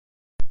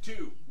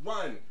2,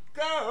 1,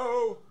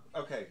 go!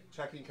 Okay,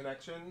 checking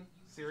connection.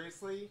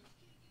 Seriously?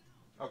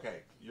 Okay,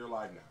 you're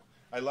live now.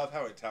 I love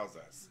how it tells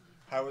us.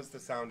 How is the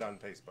sound on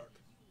Facebook?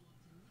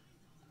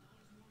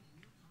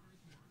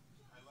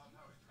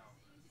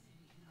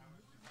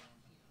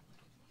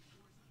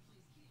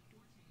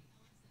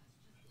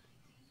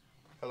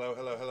 Hello,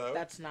 hello, hello.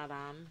 That's not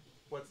on.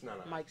 What's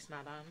not on? Mic's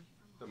not on.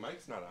 The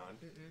mic's not on.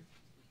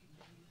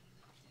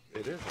 Mm-mm.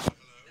 It is.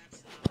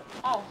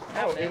 Oh,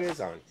 Oh, it is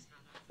on.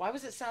 Why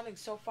was it sounding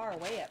so far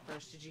away at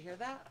first? Did you hear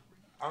that?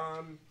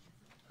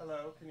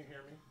 Hello, can you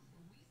hear me?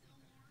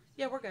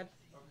 Yeah, we're good.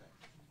 Okay.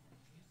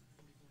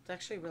 It's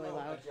actually really Oh,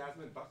 loud.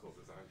 Jasmine Buckles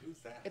is on. Who's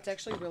that? It's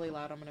actually really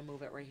loud. I'm gonna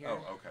move it right here.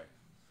 Oh, okay.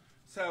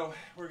 So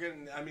we're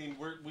getting. I mean,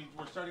 we're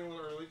starting a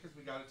little early because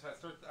we got to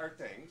test our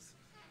things,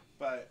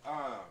 but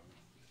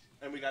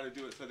and we got to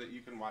do it so that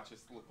you can watch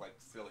us look like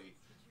silly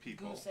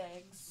people. Goose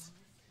eggs.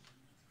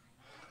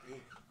 Hey,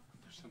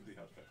 there's somebody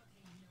out there.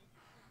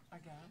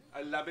 Again.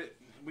 I love it.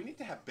 We need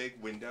to have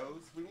big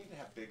windows. We need to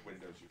have big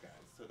windows, you guys,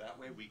 so that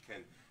way we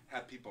can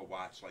have people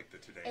watch like the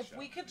Today Show. If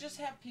we could just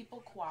have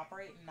people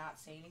cooperate and not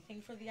say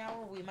anything for the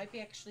hour, we might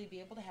actually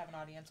be able to have an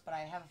audience. But I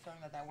have a feeling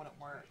that wouldn't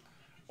work.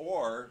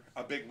 Or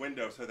a big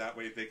window so that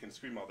way they can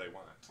scream all they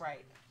want.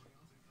 Right.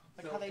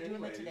 Like So how they do in the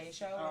anyways, Today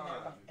Show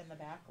when they're in the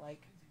back,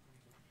 like.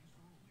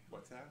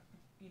 What's that?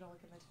 You know,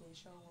 like in the Today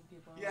Show when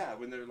people. Yeah,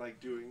 when they're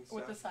like doing stuff.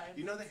 With the signs.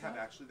 You know, they and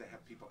have stuff? they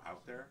have people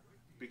out there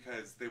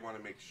because they want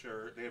to make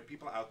sure they have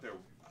people out there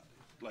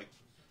like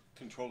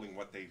controlling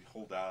what they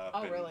hold up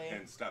really?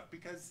 and stuff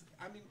because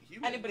I mean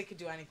humans, Anybody could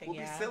do anything. we'll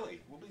Yeah. be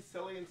silly. We'll be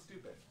silly and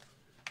stupid.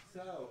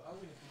 So,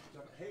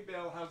 hey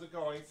Bill, how's it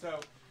going? So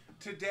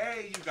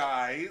today, you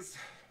guys,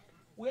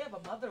 We have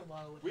a mother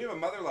load. we have a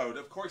mother load.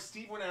 Of course,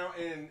 Steve went out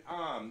and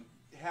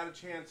had a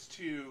chance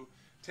to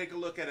take a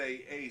look at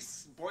a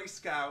Boy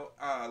Scout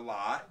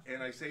lot,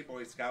 and I say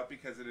Boy Scout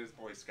because it is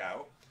Boy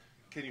Scout.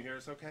 Can you hear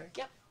us okay?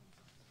 Yep.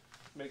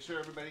 Make sure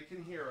everybody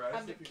can hear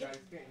us. If you guys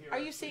can't hear us, are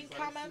you please seeing let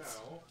us comments?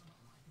 know.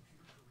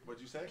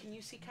 What'd you say? Can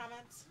you see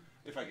comments?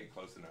 If I get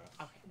close enough.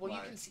 Okay. Well,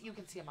 Live. you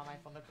can see them on my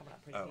phone. They're coming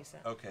up pretty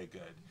decent. Okay,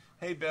 good.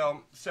 Hey,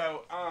 Bill.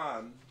 So,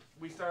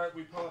 we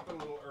pull up a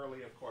little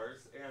early, of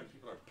course, and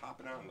people are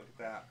popping out. Look at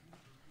that.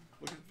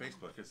 Look at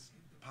Facebook. It's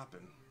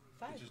popping.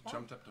 It just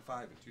jumped up to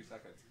 5 in 2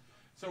 seconds.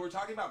 So we're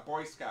talking about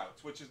Boy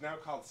Scouts, which is now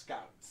called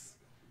Scouts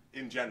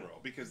in general,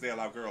 because they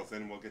allow girls,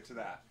 and we'll get to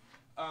that.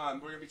 We're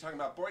going to be talking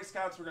about Boy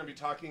Scouts. We're going to be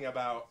talking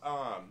about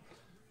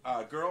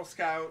Girl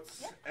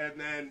Scouts, and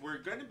then we're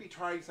going to be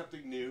trying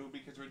something new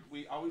because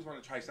we always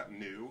want to try something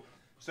new.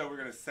 So we're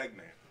going to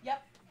segment.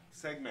 Yep.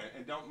 Segment,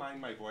 and don't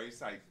mind my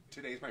voice.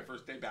 Today's my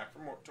first day back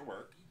to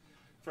work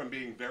from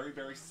being very,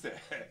 very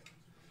sick.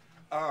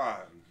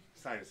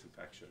 Sinus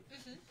infection.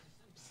 Mm-hmm.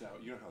 So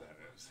you know how that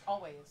is.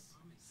 Always.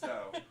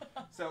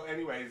 So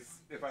anyways,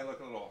 if I look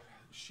a little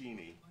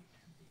sheeny.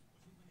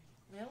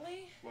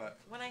 Really? What?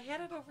 When I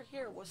had it over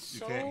here, it was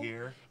so. You can't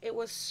hear? It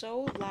was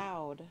so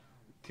loud.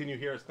 Can you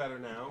hear us better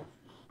now?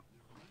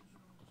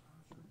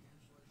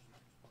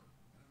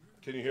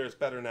 Can you hear us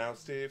better now,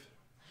 Steve?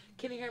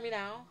 Can you hear me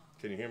now?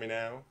 Can you hear me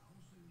now?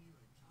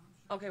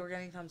 Okay, we're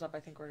getting thumbs up.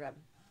 I think we're good.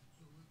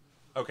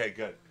 Okay,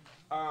 good.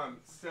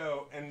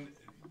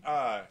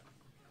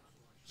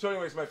 So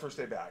anyways, my first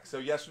day back. So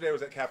yesterday I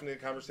was at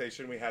Caffeinated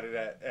Conversation. We had it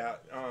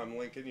at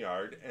Lincoln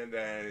Yard. And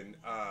then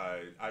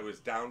I was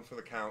down for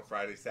the count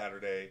Friday,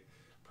 Saturday,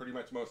 pretty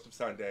much most of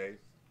Sunday.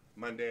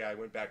 Monday I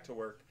went back to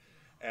work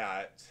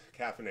at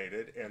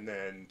Caffeinated. And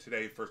then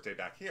today, first day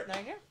back here. Now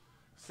you're here?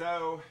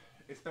 So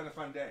it's been a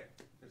fun day.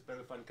 It's been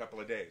a fun couple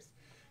of days.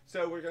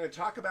 So we're going to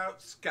talk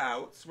about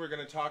Scouts. We're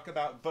going to talk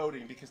about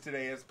voting because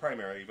today is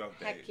primary vote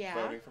day. Heck yeah.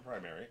 Voting for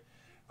primary.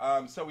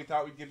 So we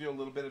thought we'd give you a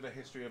little bit of a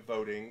history of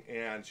voting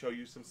and show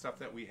you some stuff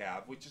that we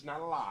have, which is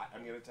not a lot,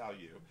 I'm going to tell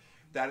you.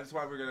 That is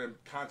why we're going to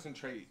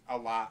concentrate a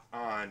lot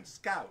on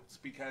Scouts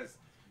because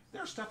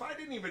there's stuff I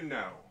didn't even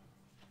know.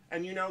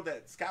 And you know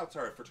that Scouts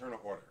are a fraternal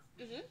order.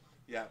 Mm-hmm.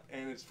 Yeah,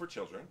 and it's for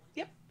children.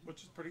 Yep.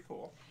 Which is pretty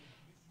cool.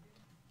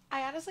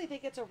 I honestly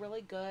think it's a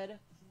really good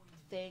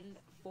thing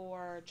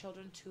for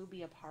children to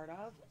be a part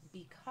of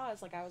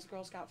because, like, I was a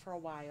Girl Scout for a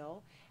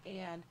while,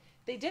 and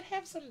they did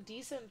have some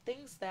decent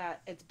things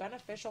that it's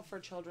beneficial for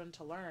children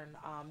to learn,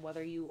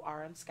 whether you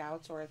are in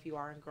Scouts or if you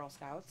are in Girl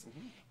Scouts.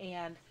 Mm-hmm.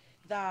 And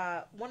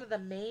one of the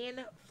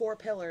main 4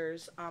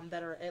 pillars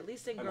that are at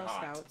least in Girl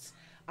Scouts,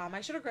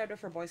 I should have grabbed it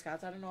for Boy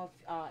Scouts. I don't know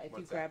if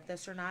you grabbed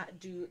this or not.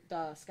 Do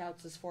the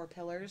Scouts is 4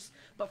 pillars,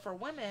 but for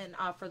women,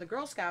 for the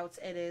Girl Scouts,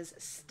 it is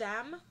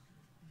STEM,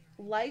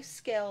 life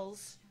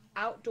skills,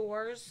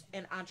 outdoors,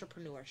 and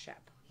entrepreneurship.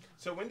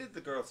 So when did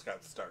the Girl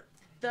Scouts start?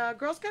 The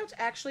Girl Scouts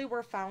actually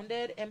were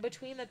founded in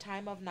between the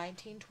time of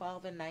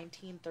 1912 and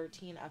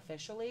 1913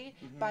 officially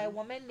by a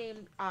woman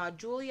named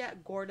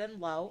Juliet Gordon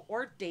Lowe,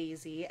 or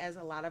Daisy, as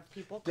a lot of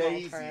people called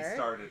her. Daisy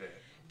started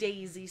it.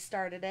 Daisy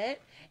started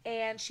it,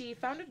 and she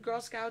founded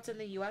Girl Scouts in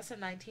the U.S. in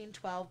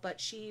 1912,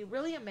 but she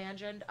really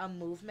imagined a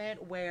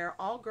movement where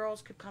all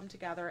girls could come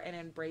together and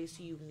embrace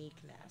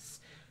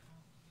uniqueness.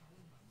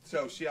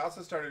 So she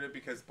also started it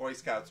because Boy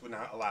Scouts would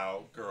not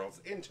allow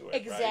girls into it.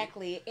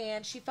 Exactly, right?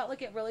 and she felt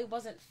like it really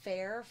wasn't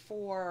fair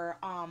for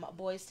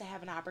boys to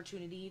have an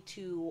opportunity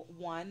to,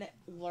 one,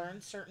 learn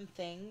certain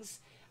things,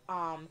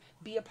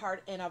 be a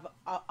part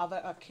of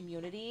a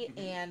community,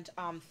 and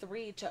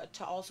three,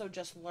 to also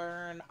just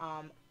learn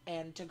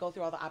and to go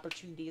through all the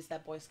opportunities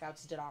that Boy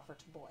Scouts did offer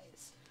to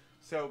boys.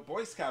 So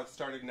Boy Scouts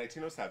started in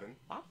 1907.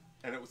 Wow.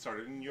 And it was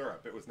started in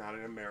Europe. It was not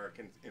an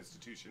American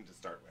institution to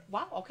start with.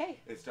 Wow, okay.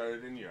 It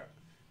started in Europe.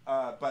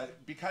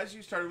 But because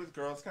you started with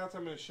Girl Scouts,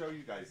 I'm going to show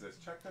you guys this.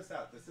 Check this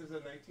out. This is a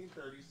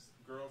 1930s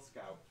Girl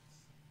Scouts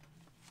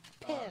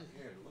pin.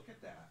 Look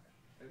at that.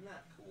 Isn't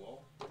that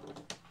cool?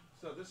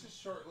 So this is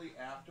shortly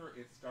after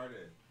it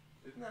started.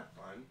 Isn't that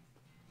fun?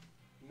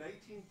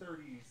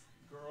 1930s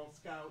Girl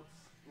Scouts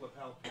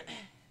lapel pin.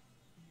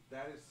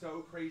 That is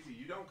so crazy.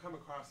 You don't come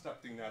across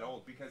something that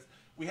old because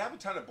we have a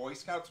ton of Boy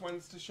Scouts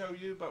ones to show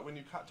you, but when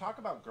you talk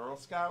about Girl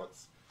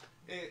Scouts,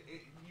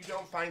 you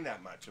don't find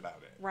that much about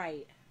it.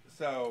 Right.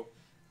 So,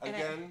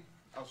 again,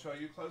 I'll show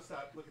you close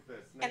up. Look at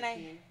this. 19.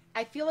 And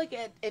I feel like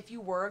if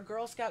you were a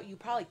Girl Scout, you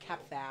probably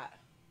kept that.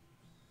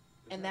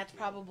 And that's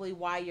probably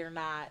why you're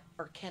not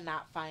or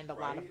cannot find a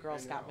lot of Girl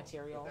Scout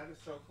material. But that is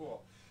so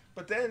cool.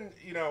 But then,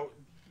 you know,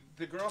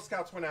 the Girl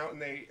Scouts went out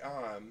and they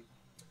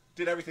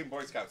did everything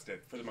Boy Scouts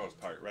did for the most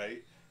part,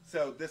 right?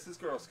 So this is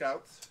Girl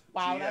Scouts.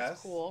 Wow, GS,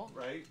 that's cool.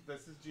 Right?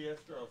 This is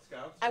GS Girl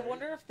Scouts. I right?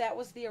 wonder if that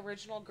was the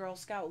original Girl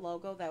Scout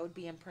logo that would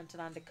be imprinted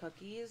onto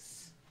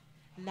cookies.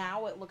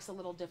 Now it looks a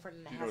little different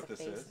and it has a face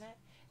in it.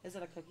 Is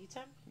it a cookie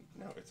tin?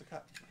 No, it's a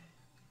cup.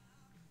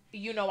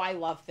 You know I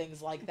love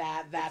things like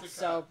that. That's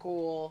so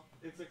cool.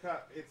 It's a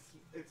cup.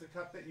 It's a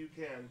cup that you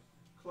can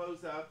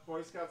close up.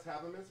 Boy Scouts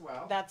have them as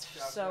well. That's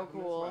so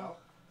cool. Well.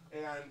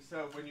 And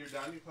so when you're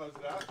done, you close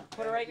it up.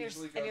 Put it right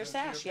in your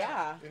sash.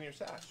 Yeah. In your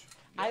sash.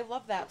 Yep. I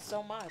love that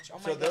so much. Oh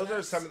my goodness. Those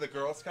are some of the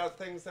Girl Scout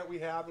things that we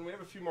have, and we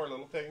have a few more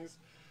little things.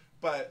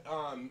 But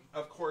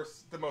of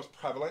course, the most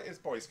prevalent is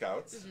Boy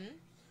Scouts. Mm-hmm.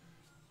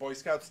 Boy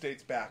Scouts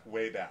dates back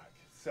way back.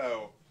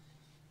 So,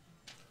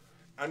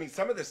 I mean,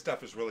 some of this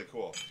stuff is really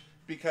cool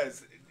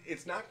because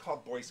it's not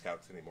called Boy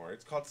Scouts anymore.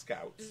 It's called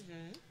Scouts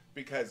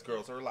because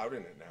girls are allowed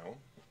in it now.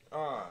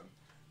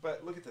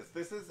 But look at this.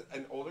 This is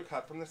an older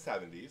cut from the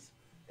 70s,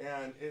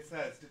 and it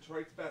says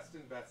Detroit's best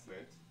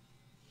investment,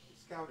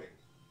 scouting.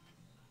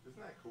 Isn't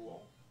that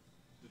cool?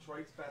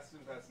 Detroit's best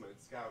investment,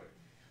 scouting.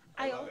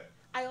 I love it.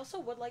 I also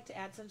would like to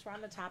add, since we're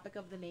on the topic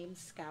of the name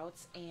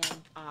Scouts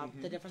and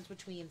the difference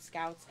between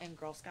Scouts and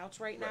Girl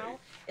Scouts right now,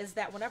 is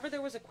that whenever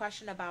there was a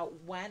question about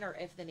when or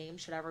if the name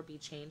should ever be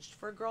changed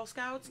for Girl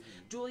Scouts,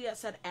 Juliet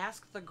said,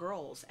 ask the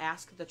girls,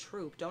 ask the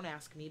troop, don't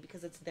ask me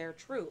because it's their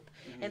troop.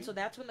 And so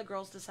that's when the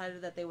girls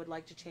decided that they would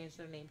like to change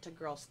their name to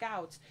Girl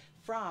Scouts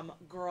from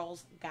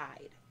Girls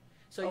Guide.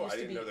 So it used I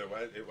didn't know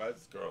it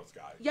was Girls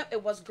Guide. Yep,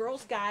 it was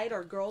Girls Guide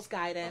or Girls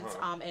Guidance,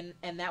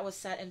 and that was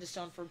set into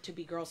stone to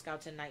be Girl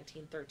Scouts in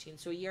 1913.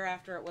 So a year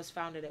after it was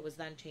founded, it was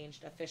then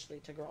changed officially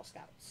to Girl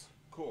Scouts.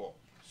 Cool.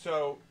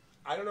 So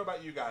I don't know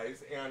about you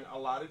guys, and a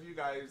lot of you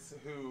guys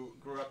who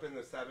grew up in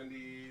the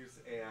 70s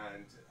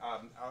and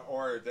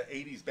or the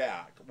 80s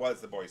back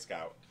was the Boy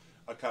Scout,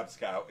 a Cub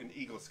Scout, an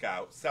Eagle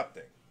Scout,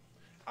 something.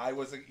 I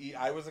was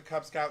a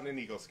Cub Scout and an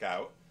Eagle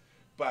Scout,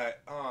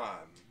 but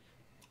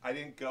I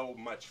didn't go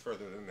much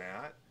further than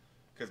that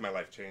because my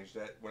life changed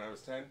when I was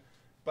 10.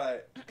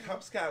 But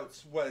Cub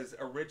Scouts was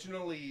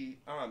originally,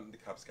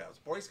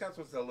 Boy Scouts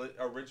was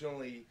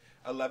originally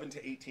 11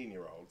 to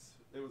 18-year-olds.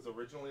 It was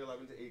originally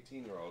 11 to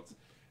 18-year-olds.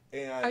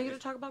 And are you going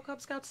to talk about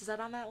Cub Scouts? Is that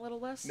on that little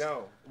list?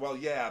 No. Well,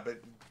 yeah,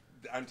 but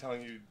I'm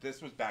telling you,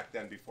 this was back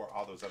then before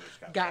all those other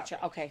Scouts. Gotcha.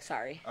 happened. Okay,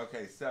 sorry.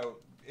 Okay, so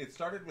it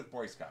started with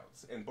Boy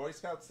Scouts. And Boy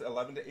Scouts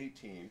 11 to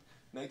 18,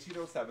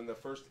 1907, the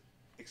first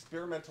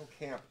experimental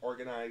camp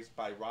organized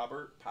by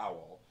Robert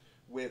Powell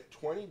with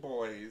 20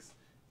 boys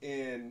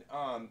in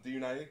the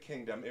United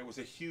Kingdom. It was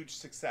a huge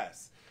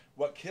success.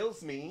 What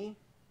kills me...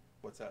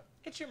 What's up?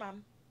 It's your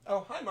mom.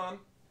 Oh, hi,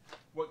 Mom.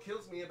 What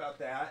kills me about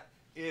that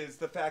is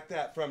the fact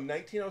that from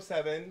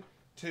 1907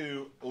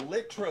 to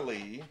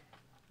literally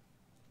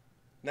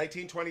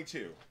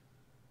 1922.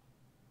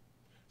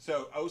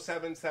 So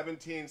 07,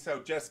 17,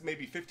 so just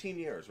maybe 15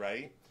 years,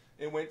 right?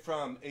 It went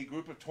from a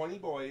group of 20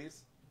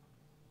 boys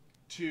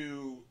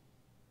to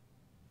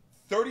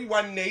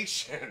 31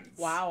 nations.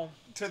 Wow.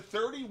 To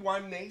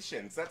 31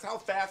 nations. That's how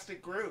fast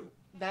it grew.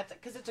 That's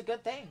because it's a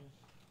good thing.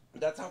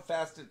 That's how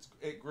fast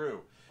it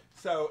grew.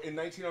 So in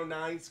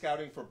 1909,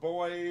 Scouting for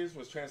Boys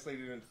was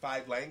translated into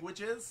 5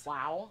 languages.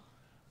 Wow.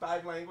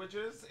 5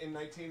 languages. In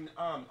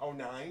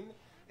 1909,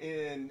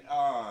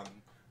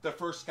 the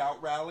first Scout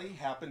rally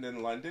happened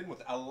in London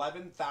with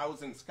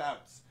 11,000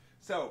 Scouts.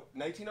 So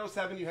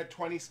 1907, you had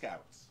 20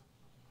 Scouts.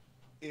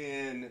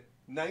 In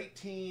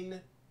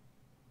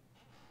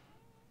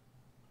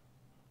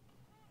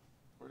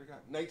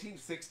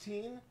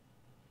 1916?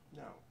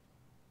 No.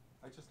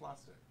 I just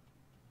lost it.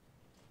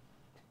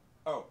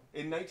 Oh,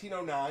 in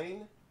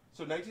 1909,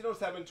 so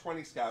 1907,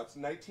 20 Scouts.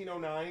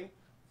 1909,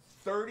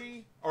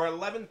 30 or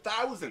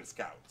 11,000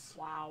 Scouts.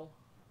 Wow.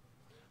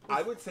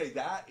 I would say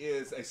that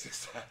is a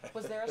success.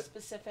 Was there a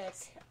specific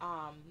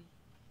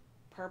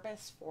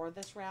purpose for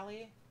this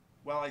rally?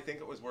 Well, I think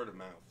it was word of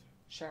mouth.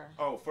 Sure.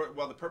 Oh,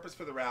 the purpose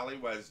for the rally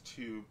was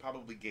to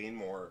probably gain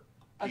more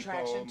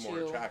people,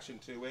 attraction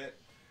to it.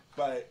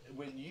 But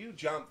when you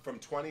jump from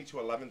 20 to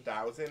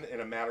 11,000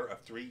 in a matter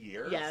of 3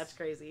 years, yeah, that's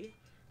crazy.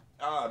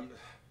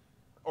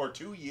 Or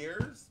 2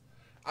 years,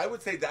 I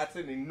would say that's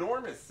an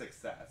enormous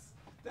success.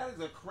 That is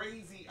a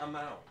crazy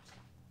amount.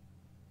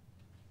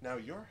 Now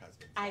your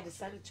husband. I had to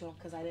send it to him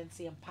because I didn't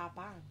see him pop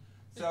on.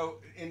 So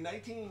in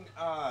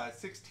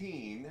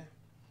 1916,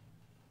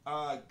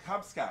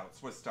 Cub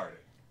Scouts was started.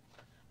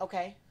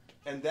 Okay.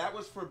 And that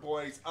was for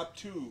boys up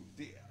to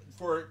the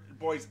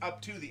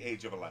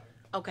age of 11.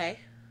 Okay.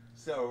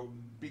 So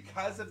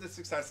because of the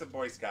success of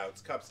Boy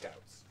Scouts, Cub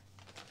Scouts,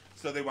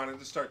 so they wanted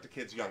to start the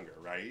kids younger,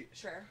 right?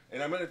 Sure.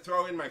 And I'm going to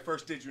throw in my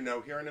first Did You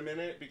Know here in a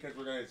minute because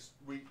we're going to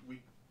the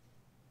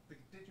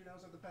Did You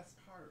Knows are the best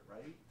part,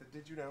 right? The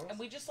Did You Knows. And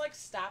we just like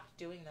stopped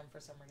doing them for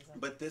some reason.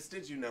 But this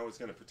Did You Know is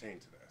going to pertain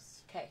to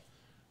this. Okay.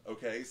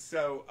 Okay,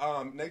 so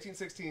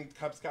 1916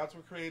 Cub Scouts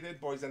were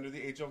created, boys under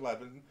the age of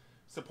 11,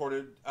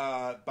 supported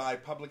by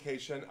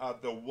publication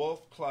of the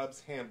Wolf Club's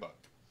Handbook.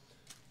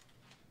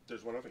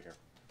 There's one over here.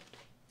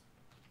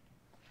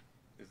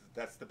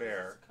 That's the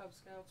bear. Cub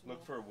Scouts.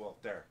 Look for a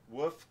wolf there.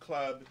 Wolf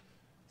Club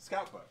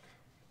Scout Book.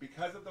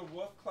 Because of the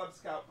Wolf Club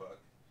Scout Book,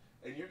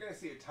 and you're going to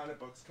see a ton of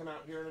books come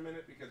out here in a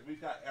minute because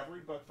we've got every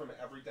book from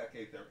every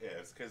decade there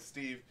is. Because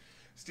Steve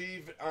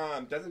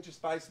doesn't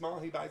just buy small,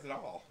 he buys it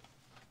all.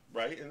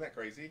 Right? Isn't that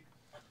crazy?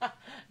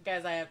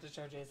 Guys, I have to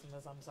show Jason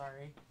this. I'm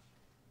sorry.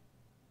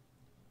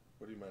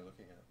 What am I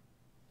looking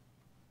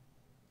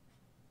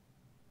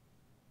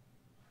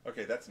at?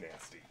 Okay, that's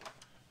nasty.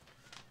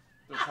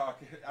 They're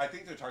talking. I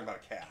think they're talking about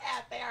a cat.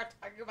 Cat. They are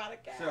talking about a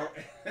cat.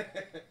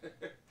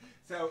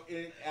 So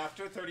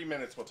after 30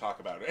 minutes, we'll talk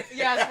about it.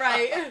 Yes,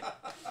 right.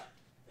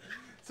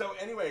 So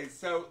anyways,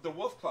 the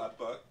Wolf Club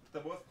book,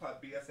 the Wolf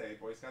Club BSA,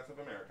 Boy Scouts of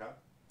America,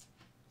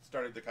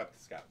 started the Cub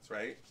Scouts,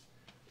 right?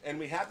 And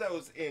we had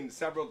those in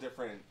several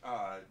different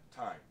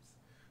times.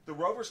 The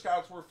Rover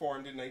Scouts were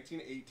formed in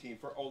 1918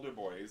 for older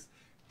boys,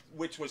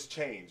 which was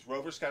changed.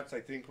 Rover Scouts,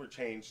 I think, were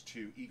changed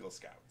to Eagle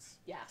Scouts.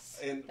 Yes,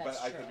 but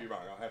I could be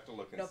wrong. I'll have to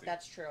look and see. Nope,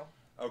 that's true.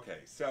 Okay,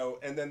 so,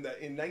 and then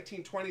in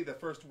 1920, the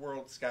first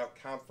World Scout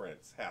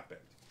Conference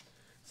happened.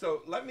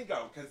 So let me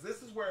go, because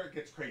this is where it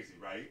gets crazy,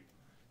 right?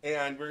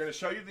 And we're going to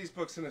show you these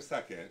books in a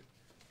second.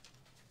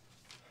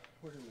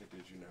 Where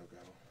did you know go?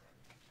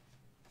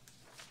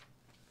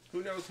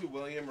 Who knows who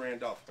William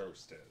Randolph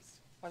Hearst is?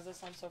 Why does this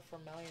sound so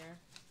familiar?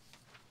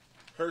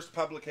 Hearst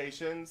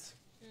Publications.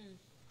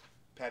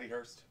 Patty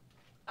Hearst.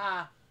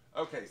 Ah.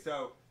 Okay,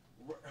 so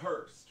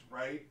Hearst,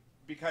 right?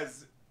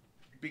 Because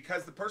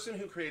the person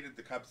who created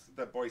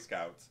the Boy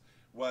Scouts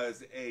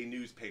was a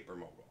newspaper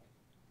mogul,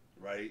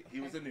 right? Okay. He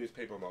was a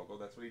newspaper mogul.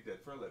 That's what he did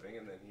for a living,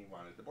 and then he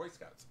wanted the Boy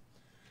Scouts.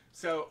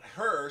 So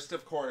Hearst,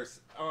 of course,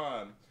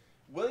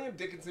 William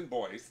Dickinson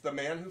Boyce, the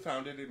man who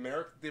founded the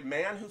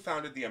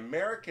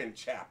American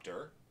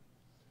chapter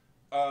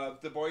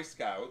of the Boy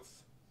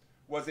Scouts,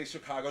 was a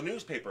Chicago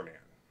newspaper man.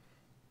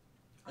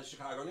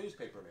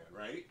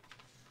 Right?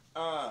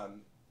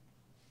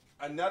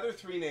 Another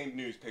three-named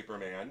newspaper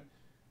man,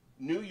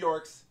 New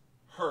York's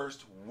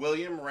Hearst,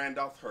 William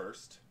Randolph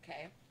Hearst.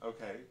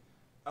 Okay.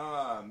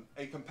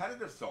 A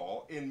competitive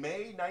soul in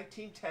May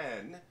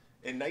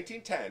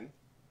 1910,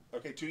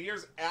 okay, 2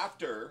 years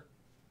after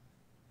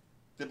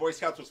the Boy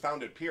Scouts was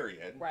founded,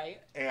 period. Right.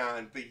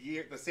 And the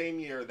same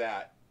year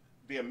that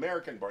the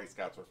American Boy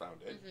Scouts were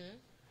founded.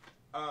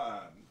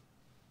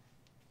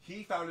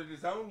 He founded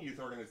his own youth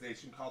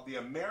organization called the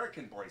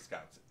American Boy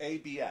Scouts,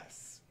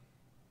 ABS.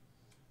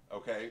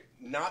 Okay?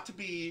 Not to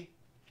be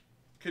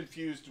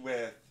confused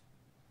with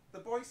the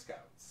Boy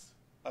Scouts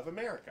of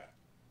America.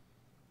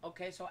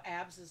 Okay, so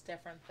ABS is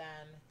different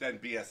than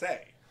BSA.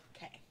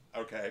 Okay.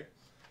 Okay.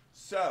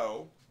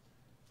 So,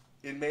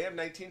 in May of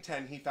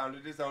 1910, he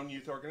founded his own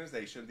youth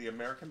organization, the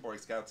American Boy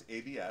Scouts,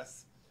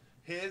 ABS.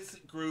 His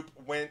group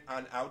went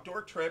on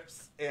outdoor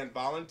trips and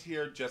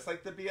volunteered just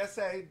like the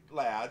BSA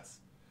lads.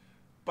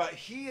 But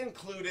he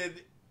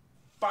included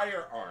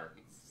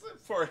firearms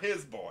for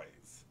his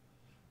boys.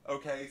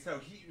 Okay, so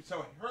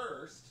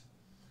Hearst,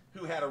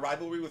 who had a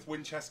rivalry with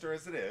Winchester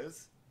as it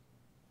is,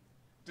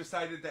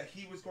 decided that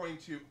he was going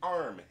to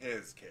arm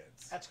his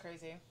kids. That's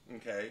crazy.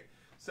 Okay,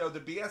 so the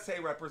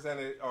BSA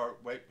represented,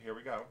 here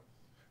we go.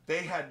 They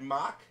had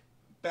mock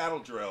battle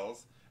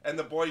drills, and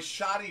the boys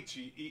shot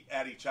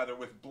at each other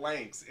with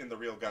blanks in the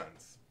real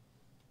guns.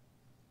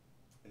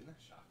 Isn't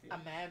that shocking?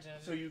 Imagine.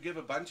 So you give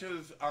a bunch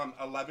of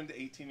 11 to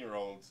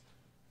 18-year-olds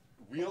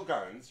real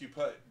guns, you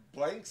put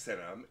blanks in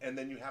them, and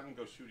then you have them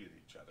go shoot at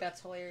each other.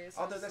 That's hilarious.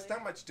 Although that's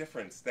not much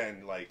difference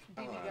than, like...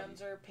 BB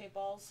guns or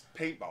paintballs?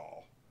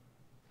 Paintball.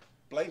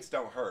 Blanks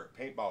don't hurt.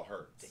 Paintball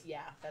hurts.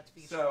 Yeah, that's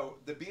true. So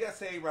the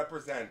BSA,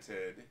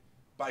 represented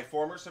by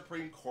former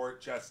Supreme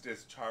Court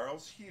Justice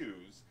Charles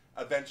Hughes,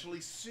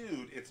 eventually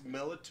sued its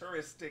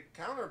militaristic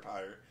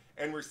counterpart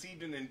and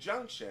received an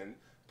injunction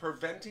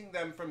preventing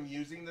them from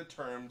using the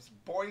terms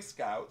Boy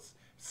Scouts,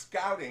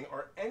 Scouting,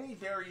 or any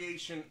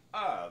variation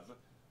of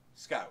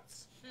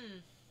Scouts.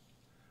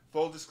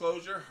 Full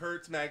disclosure,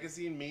 Hertz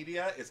Magazine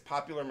Media is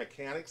Popular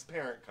Mechanics'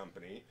 parent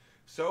company.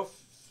 So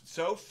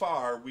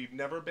far, we've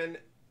never been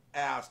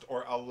asked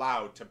or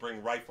allowed to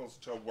bring rifles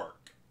to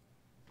work.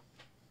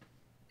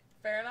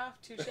 Fair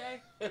enough, touche.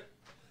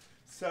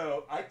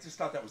 So I just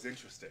thought that was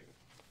interesting.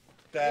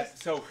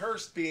 So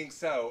Hearst being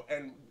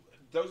and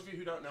those of you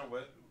who don't know,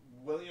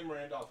 William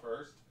Randolph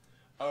Hearst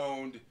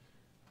owned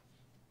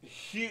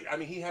he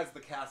has the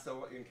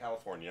castle in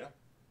California.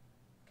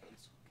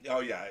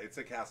 Oh yeah, it's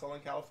a castle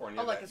in California.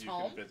 Oh, like his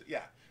home? Can visit.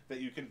 Yeah, that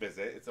you can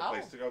visit. It's a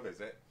place to go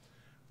visit.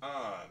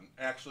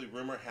 Actually,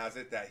 rumor has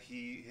it that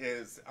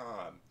his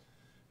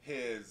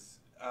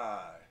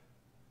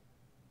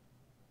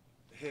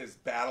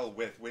battle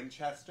with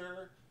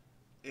Winchester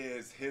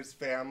is his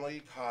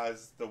family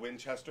caused the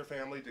Winchester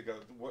family to go.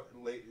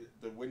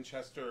 The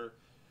Winchester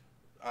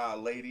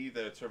lady,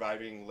 the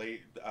surviving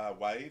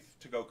wife,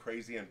 to go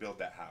crazy and build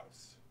that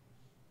house.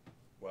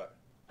 What?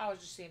 I was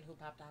just seeing who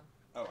popped on.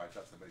 Oh, I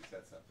thought somebody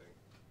said something.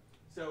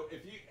 So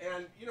if you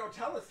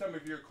tell us some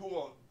of your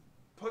cool.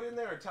 Put in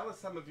there and tell us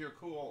some of your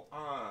cool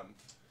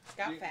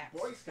Scout facts.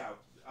 Boy Scout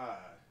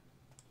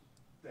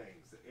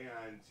things,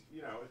 and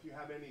if you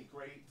have any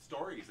great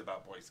stories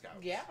about Boy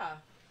Scouts. Yeah.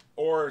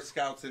 Or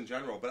Scouts in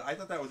general, but I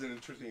thought that was an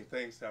interesting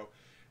thing. So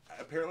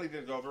apparently it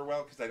didn't go over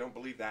well because I don't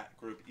believe that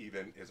group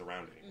even is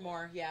around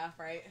anymore. Yeah,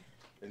 right.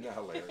 Isn't that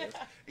hilarious?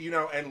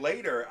 And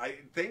later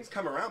things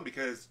come around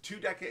because 2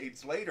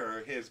 decades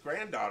later, his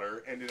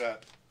granddaughter ended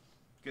up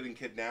getting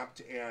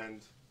kidnapped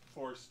and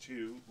forced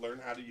to learn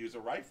how to use a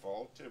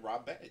rifle to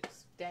rob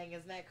banks. Dang,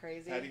 isn't that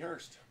crazy? Hattie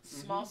Hearst.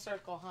 Small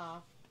circle, huh?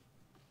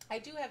 I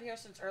do have here,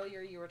 since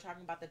earlier you were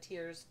talking about the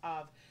tiers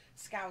of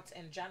Scouts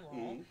in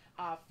general.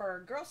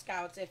 For Girl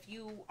Scouts, if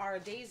you are a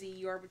Daisy,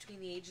 you are between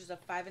the ages of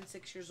 5 and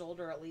 6 years old,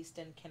 or at least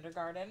in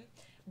kindergarten.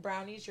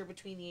 Brownies, you're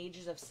between the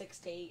ages of 6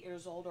 to 8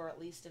 years old, or at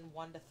least in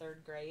 1 to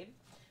 3rd grade.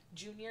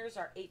 Juniors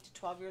are 8 to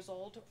 12 years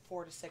old,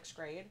 4 to 6th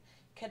grade.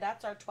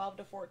 Cadets are 12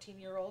 to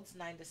 14-year-olds,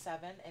 9 to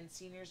 7, and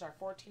seniors are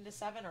 14 to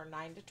 7, or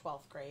 9 to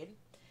 12th grade.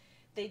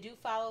 They do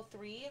follow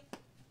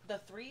the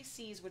 3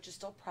 C's, which is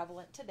still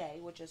prevalent today,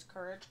 which is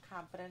courage,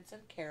 confidence,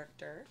 and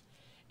character.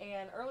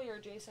 And earlier,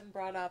 Jason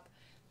brought up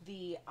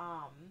the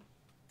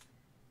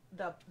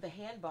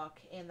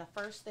handbook, and the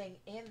first thing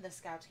in the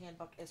Scouts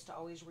handbook is to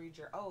always read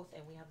your oath,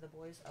 and we have the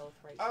boys' oath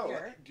right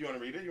here. Do you want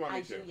to read it? You want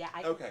me to? I do, yeah.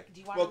 Okay. Do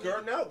you want to read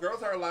it? No,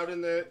 girls are allowed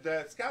in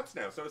the Scouts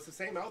now, so it's the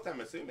same oath,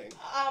 I'm assuming.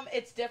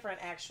 It's different,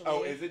 actually.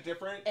 Oh, is it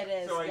different? It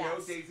is, So I know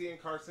yes. Daisy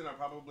and Carson are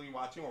probably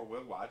watching or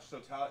will watch,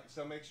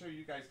 so make sure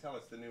you guys tell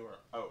us the newer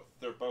oath.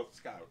 They're both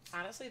Scouts.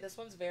 Honestly, this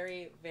one's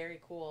very, very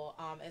cool.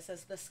 It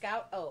says, the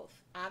Scout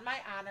Oath. On my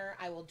honor,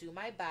 I will do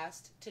my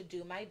best to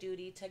do my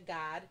duty to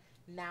God.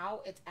 Now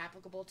it's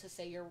applicable to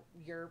say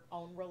your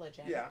own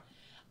religion. Yeah.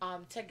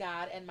 To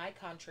God and my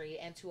country,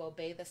 and to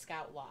obey the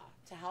Scout law.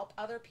 To help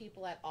other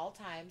people at all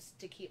times,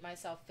 to keep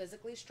myself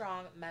physically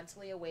strong,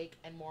 mentally awake,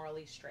 and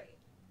morally straight.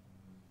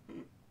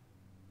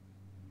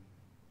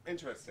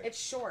 Interesting. It's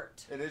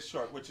short. It is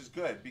short, which is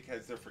good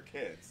because they're for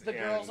kids. The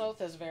girl's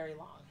oath is very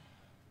long.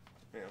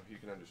 You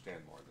can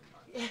understand more than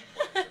mine.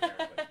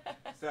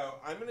 So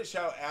I'm going to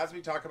show, as we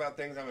talk about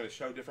things, I'm going to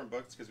show different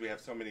books because we have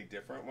so many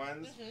different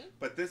ones.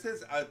 But this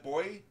is a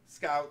Boy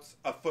Scouts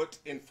Afoot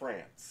in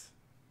France.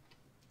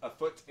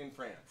 Afoot in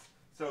France.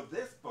 So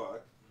this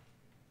book,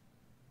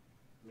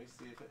 let me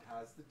see if it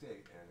has the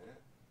date in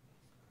it.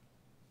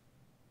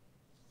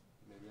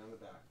 Maybe on the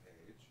back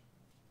page,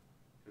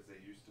 because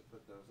they used to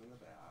put those in the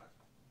back.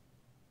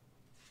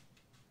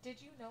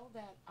 Did you know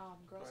that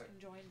girls can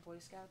join Boy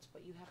Scouts,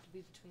 but you have to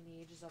be between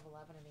the ages of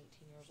 11 and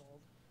 18 years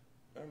old?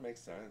 That makes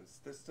sense.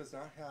 This does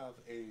not have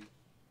a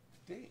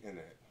date in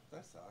it.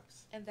 That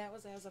sucks. And that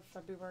was as of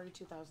February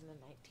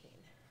 2019.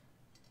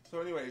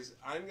 So anyways,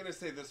 I'm going to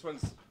say this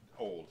one's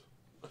old.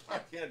 I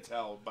can't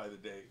tell by the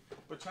date.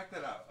 But check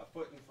that out.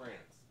 Afoot in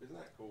France. Isn't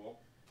that cool?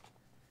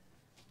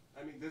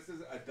 I mean, this is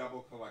a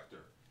double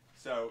collector.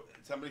 So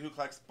somebody who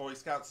collects Boy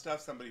Scout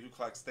stuff, somebody who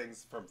collects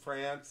things from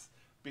France,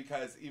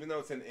 because even though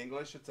it's in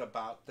English, it's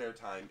about their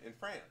time in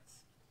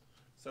France.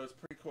 So it's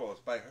pretty cool. It's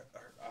by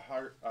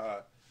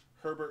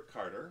Herbert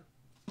Carter.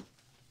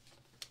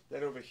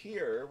 Then over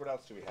here, what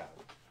else do we have?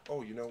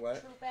 Oh, you know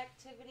what? Troop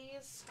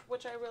activities,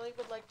 which I really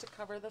would like to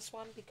cover this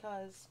one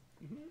because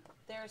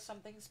there's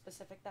something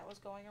specific that was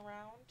going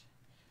around.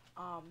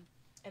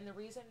 And the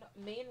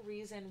main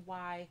reason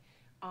why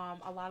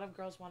a lot of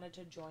girls wanted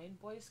to join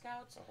Boy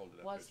Scouts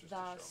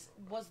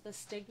was the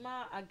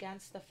stigma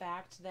against the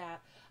fact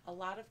that a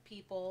lot of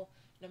people,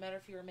 no matter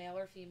if you're male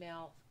or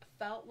female,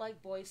 felt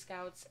like Boy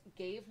Scouts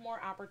gave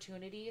more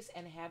opportunities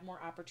and had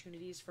more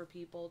opportunities for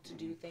people to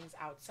do things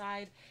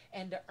outside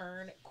and to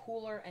earn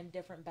cooler and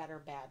different, better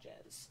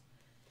badges.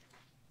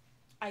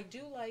 I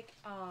do like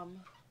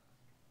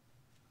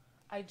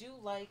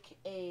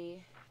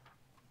a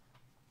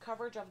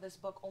coverage of this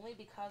book only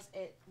because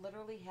it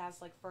literally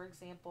has, like, for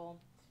example,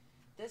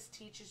 this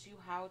teaches you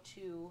how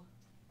to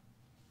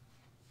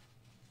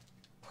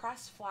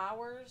press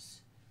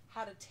flowers,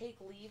 how to take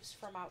leaves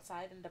from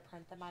outside and to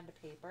print them onto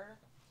paper,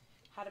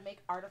 how to make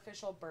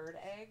artificial bird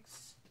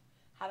eggs,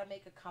 how to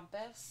make a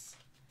compass.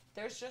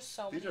 There's just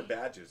so many. These are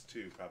badges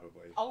too,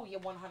 probably. Oh yeah,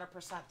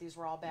 100%. These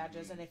were all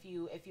badges, and if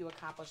you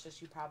accomplish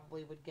this, you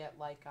probably would get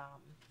like a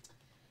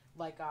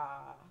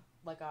MacGyver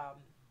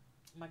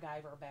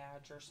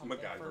badge or something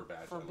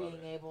for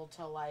being able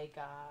to like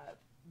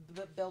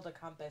build a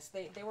compass.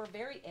 They were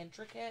very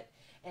intricate,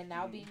 and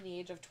now being the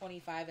age of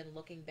 25 and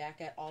looking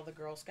back at all the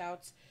Girl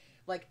Scouts,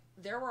 like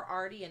there were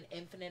already an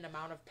infinite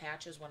amount of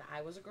patches when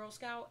I was a Girl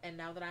Scout, and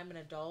now that I'm an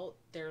adult,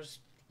 there's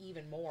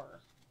even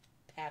more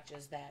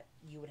patches that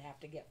you would have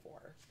to get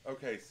for.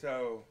 Okay,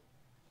 so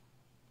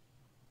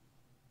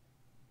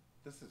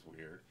this is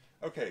weird.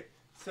 Okay,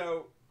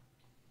 so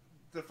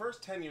the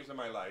first 10 years of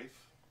my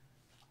life,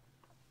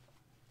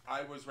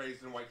 I was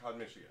raised in White Cloud,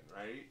 Michigan,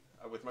 right?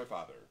 With my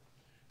father.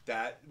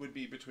 That would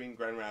be between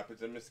Grand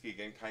Rapids and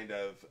Muskegon, kind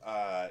of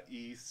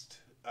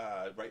east,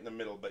 right in the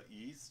middle, but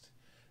east.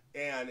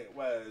 And it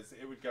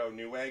would go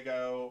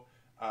Newaygo,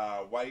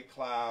 White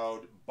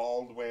Cloud,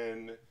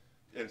 Baldwin,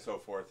 and so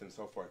forth and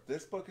so forth.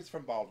 This book is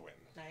from Baldwin.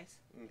 Nice.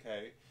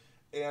 Okay.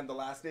 And the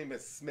last name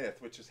is Smith,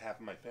 which is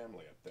half of my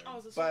family up there. Oh,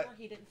 is this one where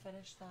he didn't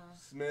finish the...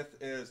 Smith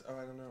is,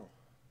 I don't know.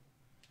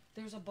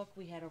 There's a book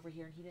we had over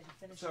here, and he didn't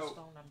finish his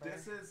phone number.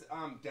 This is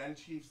Den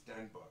Chief's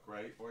Den book,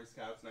 right? Boy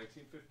Scouts,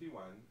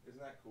 1951. Isn't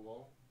that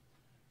cool?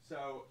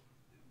 So,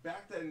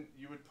 back then,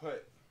 you would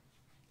put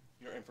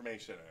your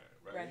information in it,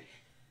 right?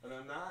 And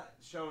I'm not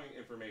showing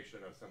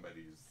information of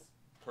somebody's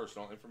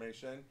personal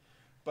information,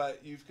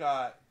 but you've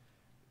got...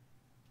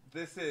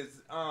 This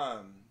is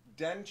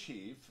Den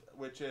Chief,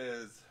 which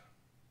is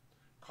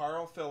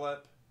Carl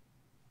Philip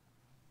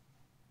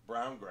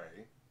Brown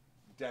Gray,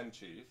 Den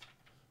Chief.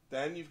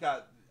 Then you've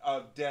got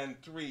Den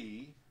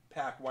 3,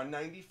 Pack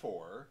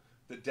 194,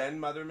 the Den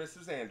Mother,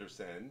 Mrs.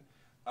 Anderson,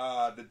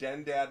 the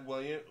Den Dad,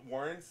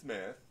 Warren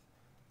Smith,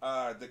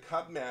 the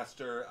Cub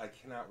Master, I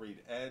cannot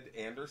read, Ed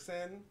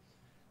Anderson,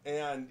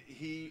 and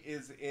he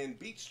is in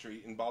Beach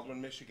Street in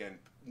Baldwin, Michigan.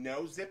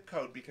 No zip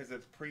code because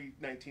it's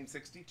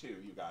pre-1962,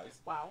 you guys.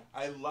 Wow.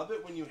 I love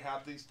it when you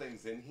have these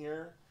things in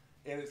here,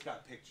 and it's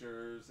got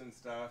pictures and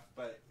stuff,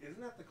 but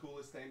isn't that the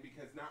coolest thing?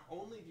 Because not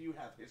only do you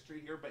have history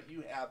here, but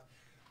you have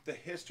the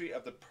history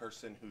of the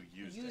person who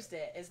used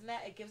it. Isn't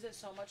that, it gives it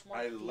so much more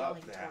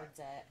feeling towards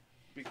it.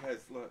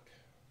 Because, look.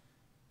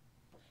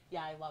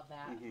 Yeah, I love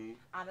that. Mm-hmm.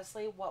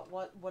 Honestly,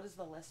 what does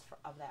the list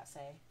of that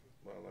say?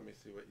 Well, let me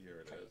see what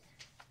year it is.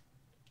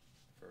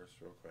 First,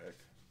 real quick.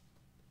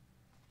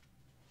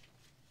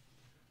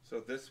 So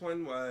this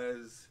one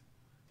was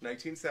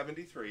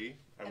 1973.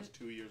 I was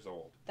 2 years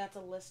old. That's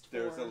a list for...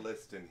 There's a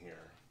list in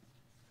here.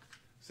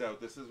 So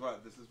this is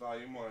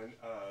volume 1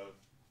 of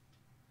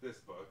this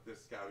book,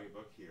 this scouting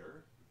book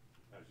here,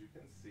 as you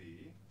can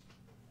see.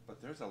 But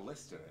there's a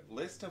list in it.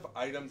 List of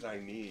items I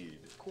need.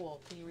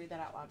 Cool. Can you read that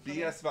out loud?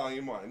 BS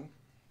Volume 1.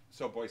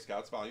 So Boy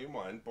Scouts Volume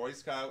 1. Boy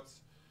Scouts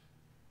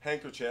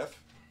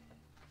handkerchief.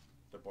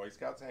 The Boy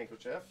Scouts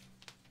handkerchief.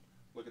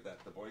 Look at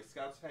that. The Boy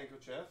Scouts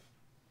handkerchief.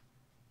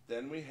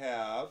 Then we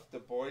have the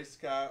Boy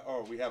Scout...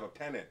 Oh, we have a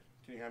pennant.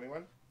 Can you hand me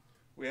one?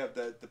 We have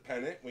the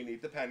pennant. We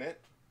need the pennant.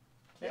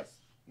 Yep.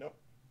 Nope.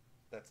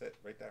 That's it.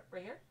 Right there.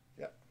 Right here?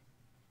 Yep.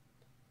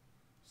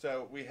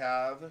 So we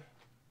have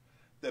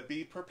the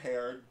Be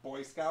Prepared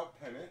Boy Scout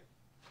pennant.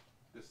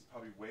 This is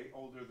probably way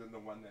older than the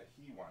one that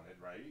he wanted,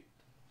 right?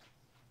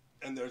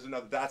 And there's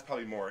another... That's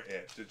probably more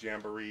it. The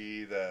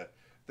Jamboree.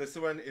 This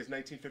one is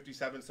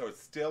 1957, so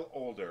it's still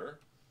older.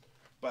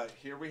 But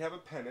here we have a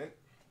pennant.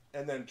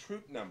 And then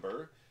troop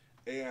number.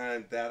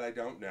 And that I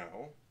don't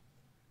know.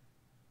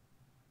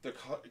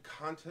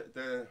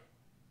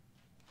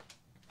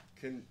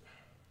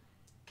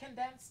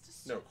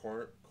 Condensed. No,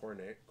 Cornell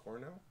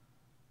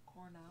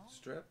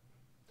strip.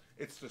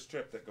 It's the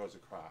strip that goes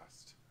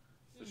across.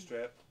 The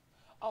strip.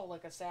 Oh,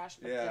 like a sash,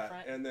 but yeah,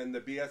 different. And then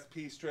the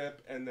BSP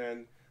strip, and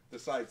then the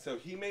side. So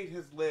he made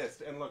his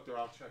list, and look, they're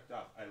all checked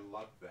up. I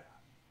love that.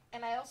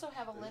 And I also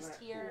have a list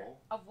here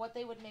cool? of what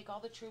they would make all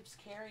the troops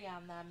carry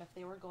on them if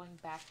they were going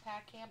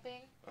backpack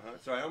camping.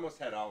 So I almost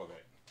had all of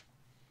it.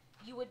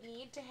 You would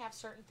need to have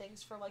certain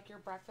things for like your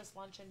breakfast,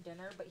 lunch, and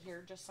dinner, but here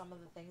are just some of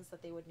the things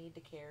that they would need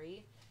to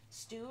carry.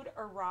 Stewed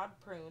or raw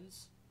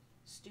prunes,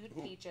 stewed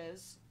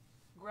peaches,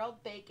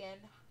 grilled bacon,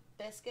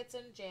 biscuits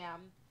and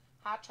jam,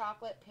 hot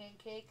chocolate,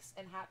 pancakes,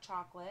 and hot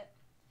chocolate.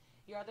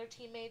 Your other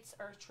teammates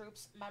or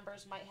troops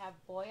members might have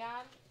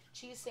bouillon,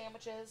 cheese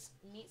sandwiches,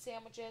 meat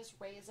sandwiches,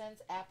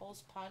 raisins,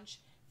 apples, punch,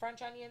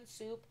 French onion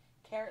soup,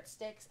 carrot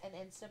sticks, and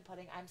instant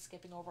pudding. I'm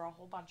skipping over a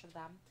whole bunch of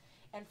them.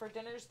 And for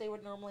dinners, they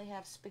would normally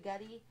have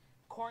spaghetti,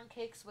 corn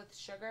cakes with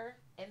sugar,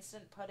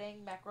 instant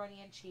pudding,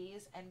 macaroni and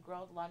cheese, and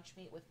grilled lunch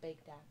meat with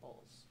baked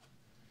apples.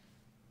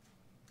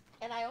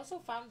 And I also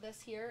found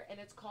this here, and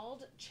it's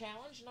called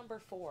Challenge Number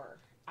 4.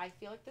 I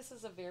feel like this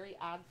is a very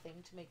odd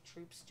thing to make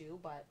troops do,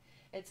 but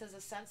it says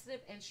a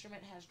sensitive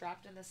instrument has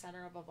dropped in the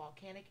center of a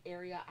volcanic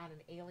area on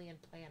an alien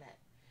planet.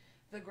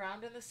 The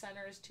ground in the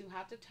center is too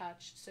hot to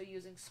touch, so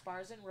using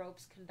spars and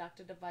ropes,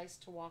 conduct a device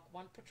to walk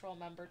one patrol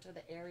member to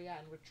the area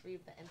and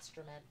retrieve the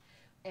instrument,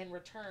 and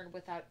return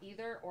without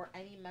either or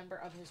any member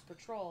of his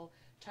patrol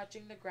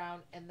touching the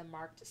ground in the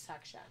marked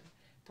section.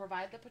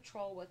 Provide the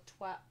patrol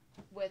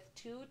with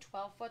two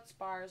 12-foot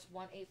spars,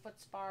 one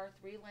 8-foot spar,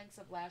 3 lengths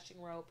of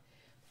lashing rope,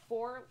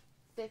 4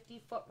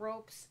 50-foot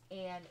ropes,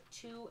 and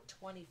 2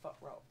 20-foot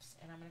ropes.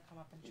 And I'm going to come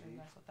up and show you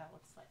guys what that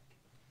looks like.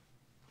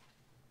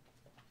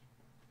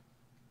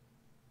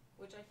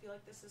 Which I feel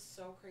like this is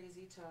so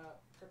crazy to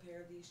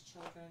prepare these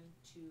children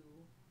to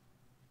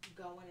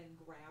go in and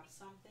grab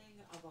something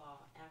of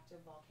a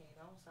active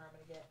volcano. Sorry, I'm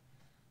going to get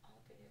all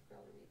up in your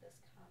girl to read this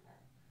comment.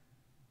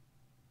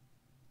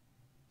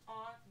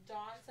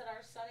 Dawn said,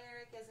 our son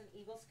Eric is an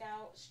Eagle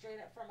Scout, straight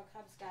up from a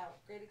Cub Scout.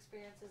 Great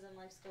experiences and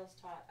life skills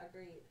taught.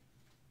 Agreed.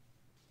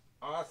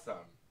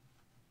 Awesome.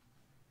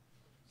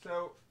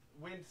 So,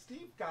 when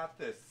Steve got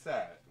this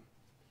set,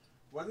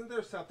 wasn't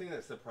there something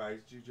that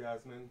surprised you,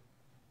 Jasmine?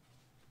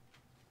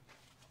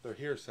 They're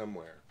here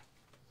somewhere.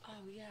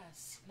 Oh,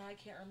 yes. Now I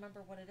can't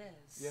remember what it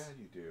is. Yeah,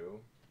 you do.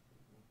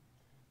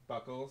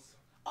 Buckles.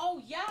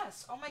 Oh,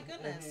 yes. Oh, my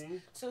goodness.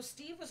 So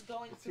Steve was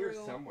going through... It's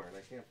here somewhere, and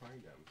I can't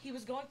find them. He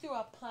was going through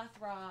a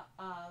plethora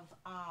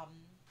of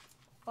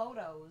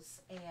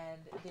photos, and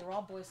they were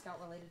all Boy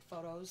Scout-related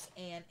photos.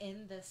 And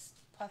in this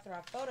plethora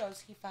of photos,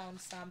 he found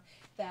some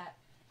that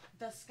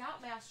the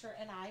Scoutmaster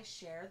and I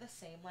share the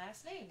same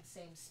last name.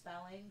 Same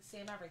spelling,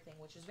 same everything,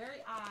 which is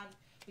very odd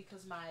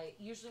because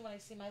usually when I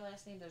see my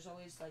last name, there's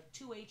always like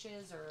 2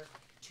 H's or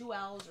 2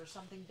 L's or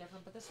something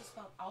different. But this is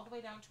spelled all the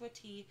way down to a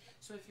T.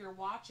 So if you're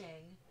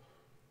watching...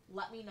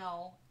 let me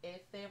know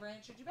if they ever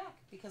answered you back,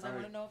 because I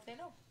want to know if they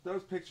know.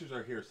 Those pictures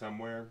are here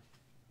somewhere.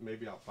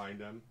 Maybe I'll find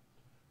them.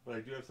 But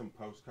I do have some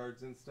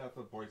postcards and stuff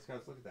of Boy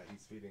Scouts. Look at that.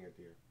 He's feeding a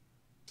deer.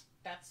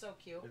 That's so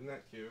cute. Isn't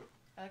that cute?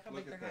 I like how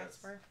big their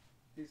hats were.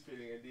 He's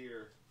feeding a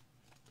deer.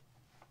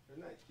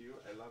 Isn't that cute?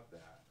 I love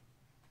that.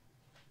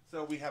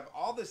 So we have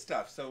all this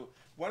stuff. So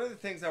one of the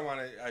things I want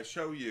to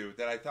show you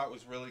that I thought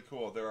was really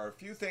cool, there are a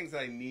few things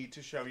that I need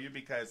to show you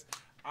because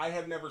I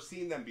have never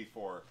seen them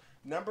before.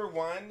 Number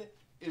one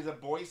is a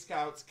Boy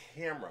Scouts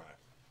camera.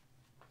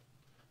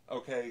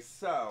 Okay,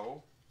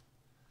 so,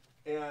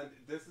 and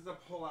this is a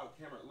pull-out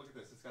camera. Look at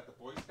this. It's got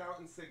the Boy Scout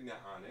insignia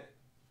on it.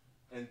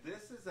 And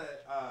this is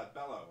a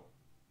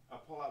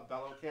pull-out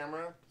bellow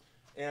camera.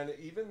 And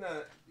even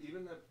the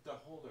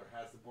holder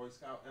has the Boy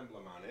Scout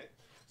emblem on it.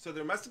 So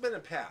there must have been a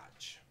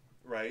patch,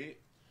 right?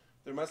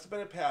 There must have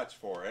been a patch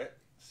for it.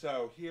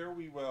 So here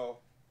we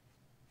will,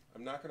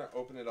 I'm not going to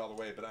open it all the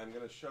way, but I'm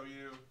going to show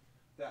you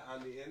that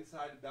on the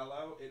inside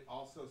bellow, it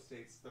also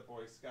states the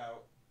Boy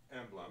Scout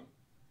emblem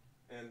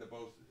and the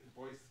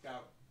Boy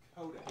Scout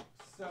coding.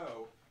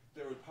 So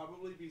there would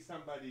probably be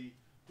somebody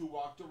who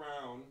walked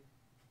around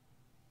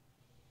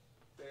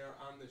there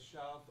on the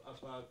shelf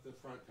above the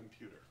front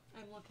computer.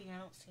 I'm looking, I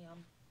don't see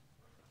them.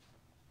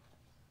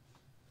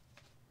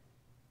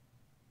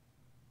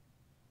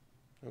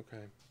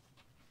 Okay.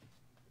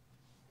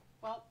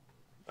 Well.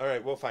 All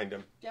right, we'll find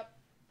them. Yep.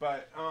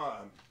 But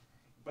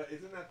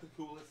isn't that the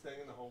coolest thing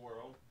in the whole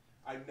world?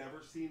 I've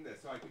never seen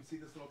this. So I can see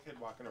this little kid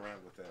walking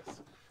around with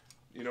this.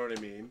 You know what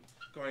I mean?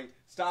 Going,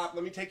 stop,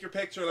 let me take your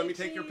picture, let me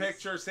take your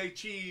picture, say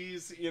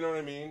cheese. You know what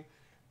I mean?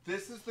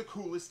 This is the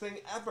coolest thing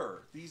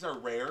ever. These are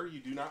rare.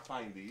 You do not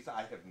find these.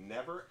 I have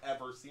never,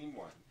 ever seen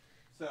one.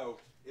 So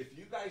if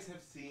you guys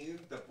have seen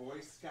the Boy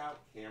Scout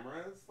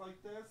cameras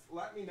like this,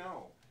 let me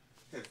know.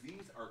 Because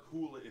these are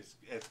cool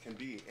as can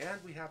be. And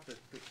we have the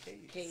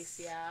case.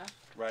 Case, yeah.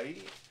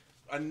 Right?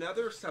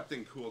 Another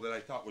something cool that I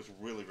thought was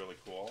really, really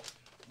cool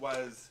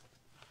was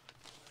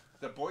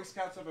the Boy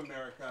Scouts of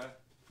America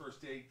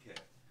first aid kit.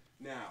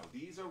 Now,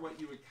 these are what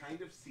you would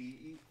kind of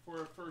see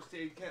for a first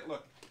aid kit.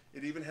 Look,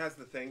 it even has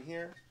the thing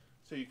here,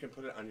 so you can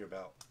put it on your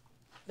belt.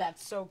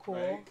 That's so cool.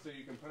 Right? So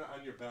you can put it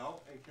on your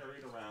belt and carry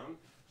it around.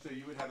 So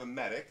you would have a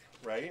medic,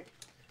 right?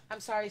 I'm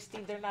sorry,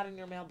 Steve, they're not in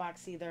your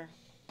mailbox either.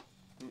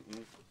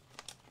 Mm-mm.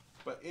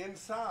 But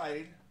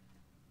inside,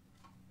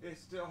 it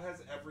still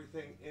has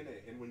everything in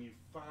it. And when you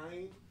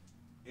find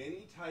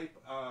any type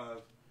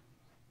of,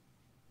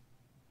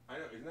 I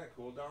know, isn't that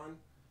cool, Dawn?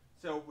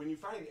 So when you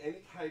find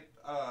any type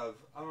of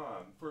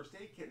first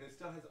aid kit and it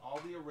still has all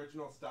the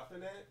original stuff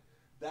in it,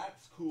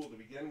 that's cool to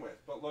begin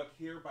with. But look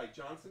here by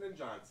Johnson &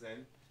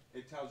 Johnson,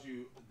 it tells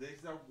you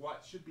these are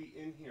what should be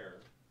in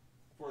here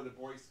for the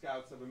Boy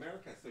Scouts of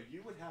America. So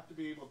you would have to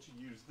be able to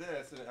use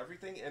this and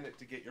everything in it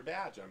to get your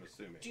badge, I'm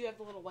assuming. Do you have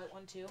the little white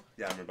one too?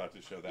 Yeah, I'm about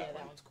to show that one. Yeah,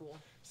 that one's cool.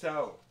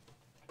 So,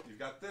 you've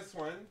got this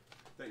one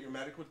that your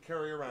medic would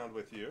carry around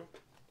with you.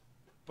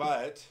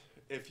 But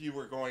if you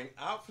were going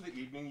out for the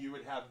evening, you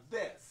would have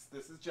this.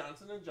 This is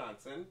Johnson &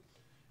 Johnson.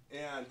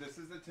 And this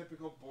is a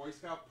typical Boy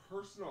Scout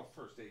personal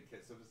first aid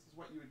kit. So this is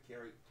what you would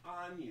carry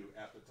on you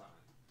at the time,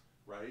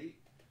 right?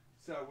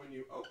 So when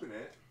you open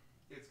it,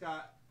 it's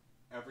got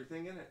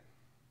everything in it.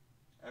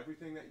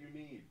 Everything that you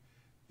need.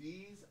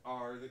 These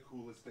are the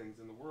coolest things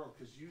in the world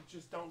because you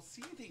just don't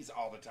see these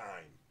all the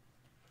time.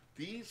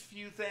 These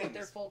few things. With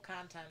their full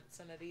contents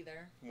in it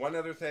either. One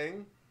other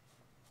thing,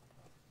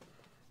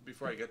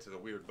 before I get to the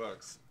weird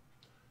books.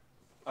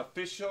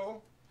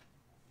 Official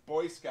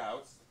Boy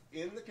Scouts,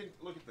 look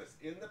at this,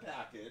 in the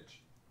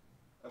package.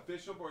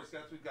 Official Boy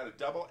Scouts, we've got a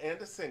double and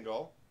a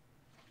single.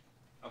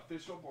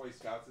 Official Boy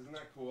Scouts, isn't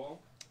that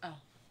cool? Oh.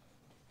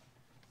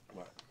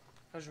 What?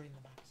 I was reading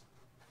the box.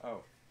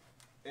 Oh.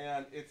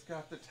 And it's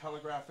got the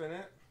telegraph in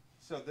it.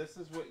 So this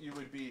is what you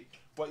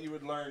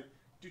would learn.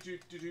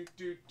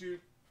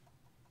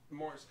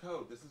 Morse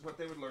code. This is what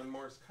they would learn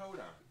Morse code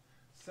on.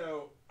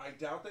 So I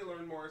doubt they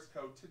learn Morse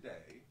code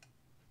today.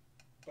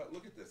 But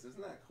look at this.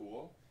 Isn't that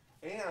cool?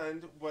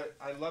 And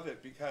I love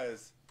it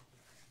because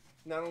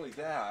not only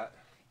that.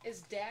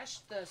 Is dash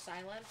the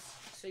silence?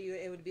 So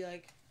it would be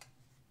like.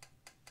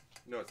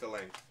 No, it's the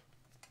length.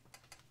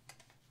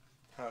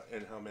 How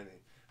many?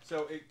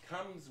 So it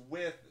comes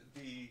with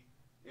the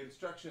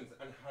instructions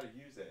on how to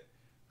use it.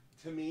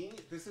 To me,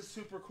 this is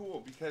super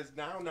cool because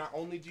now not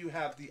only do you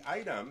have the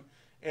item,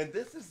 and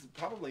this is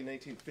probably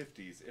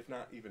 1950s, if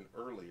not even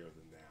earlier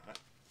than that.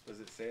 Does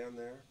it say on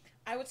there?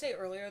 I would say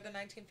earlier than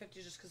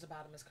 1950s just because the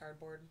bottom is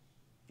cardboard.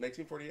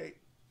 1948.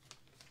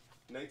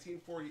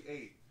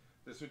 1948.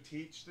 This would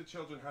teach the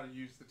children how to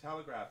use the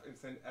telegraph and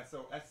send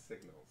SOS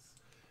signals.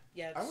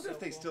 Yeah, I wonder if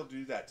they still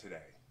do that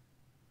today.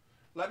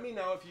 Let me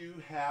know if you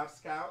have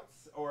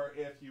scouts or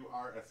if you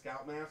are a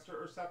scoutmaster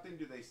or something.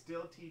 Do they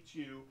still teach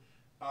you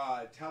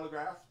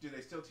telegraph? Do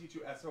they still teach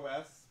you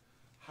SOS?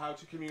 How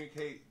to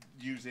communicate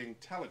using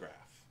telegraph?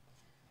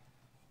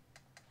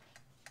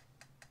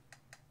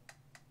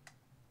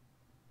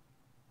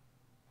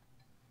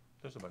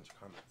 There's a bunch of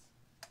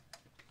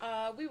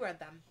comments. We read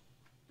them.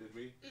 Did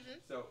we? Mm-hmm.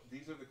 So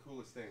these are the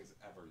coolest things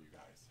ever, you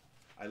guys.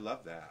 I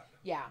love that.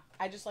 Yeah,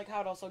 I just like how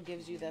it also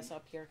gives you this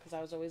up here because I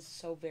was always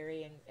so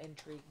very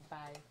intrigued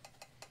by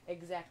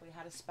exactly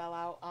how to spell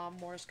out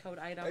Morse code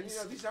items. And you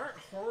know, these aren't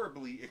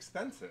horribly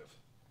expensive.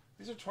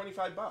 These are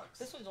 $25.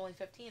 This one's only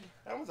 15.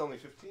 That one's only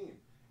 15.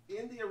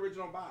 In the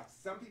original box.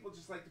 Some people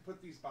just like to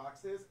put these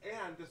boxes,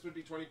 and this would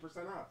be 20%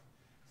 off.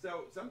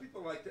 So some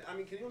people like to. I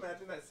mean, can you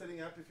imagine that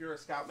sitting up if you're a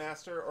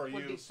scoutmaster or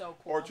would you be so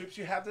cool. or troops?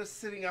 You have this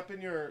sitting up in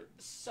your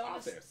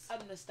office.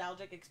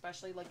 Nostalgic,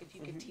 especially like if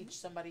you could teach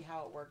somebody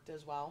how it worked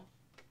as well.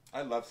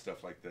 I love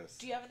stuff like this.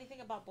 Do you have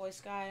anything about Boy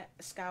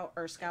Scout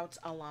or Scouts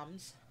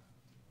alums?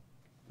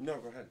 No,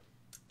 go ahead.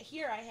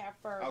 Here I have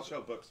for. I'll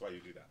show books while you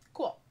do that.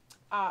 Cool.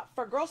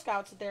 For Girl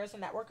Scouts, there's a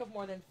network of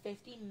more than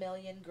 50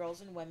 million girls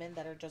and women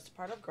that are just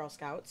part of Girl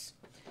Scouts.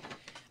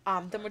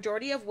 The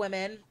majority of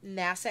women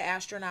NASA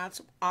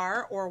astronauts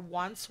are or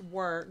once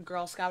were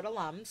Girl Scout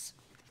alums.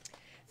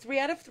 3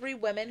 out of 3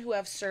 women who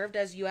have served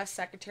as U.S.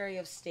 Secretary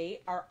of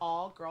State are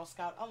all Girl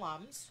Scout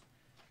alums.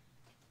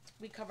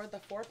 We covered the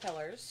 4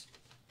 pillars.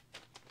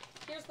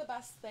 Here's the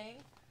best thing.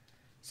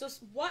 So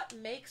what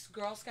makes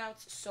Girl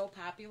Scouts so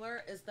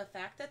popular is the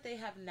fact that they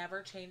have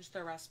never changed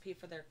their recipe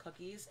for their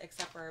cookies,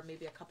 except for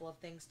maybe a couple of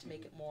things to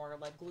make it more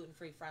like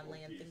gluten-free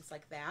friendly and things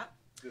like that.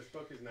 This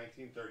book is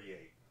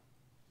 1938.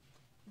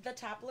 The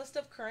top list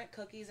of current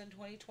cookies in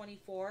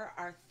 2024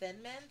 are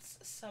Thin Mints,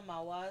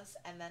 Samoas,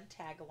 and then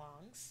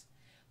Tagalongs.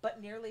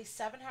 But nearly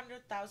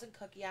 700,000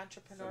 cookie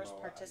entrepreneurs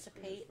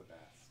participate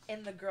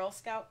in the Girl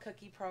Scout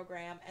Cookie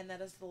Program, and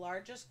that is the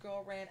largest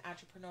girl-ran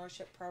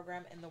entrepreneurship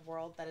program in the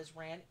world that is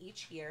ran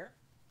each year.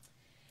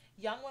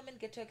 Young women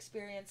get to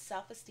experience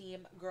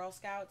self-esteem, Girl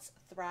Scouts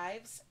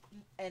thrives,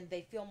 and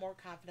they feel more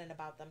confident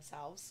about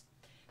themselves.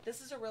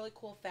 This is a really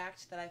cool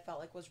fact that I felt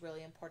like was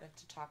really important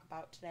to talk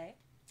about today.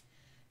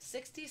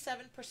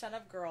 67%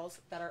 of girls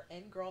that are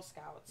in Girl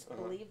Scouts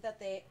believe that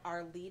they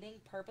are leading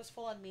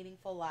purposeful and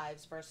meaningful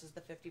lives versus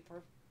the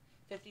 54%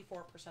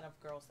 of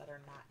girls that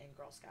are not in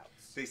Girl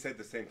Scouts. They said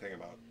the same thing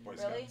about Boy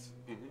Really? Scouts.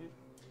 Mm-hmm.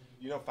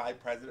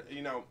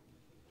 You know,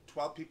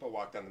 12 people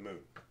walked on the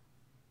moon.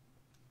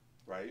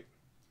 Right?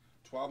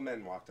 12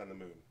 men walked on the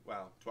moon.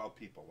 Well, 12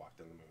 people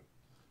walked on the moon.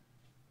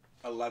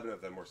 11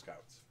 of them were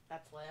Scouts.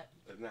 That's lit.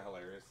 Isn't that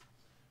hilarious?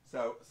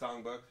 So,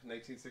 songbook,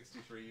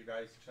 1963, you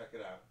guys, check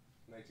it out.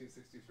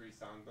 1963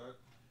 songbook,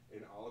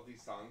 and all of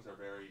these songs are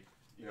very,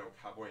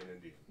 cowboy and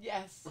Indian.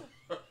 Yes.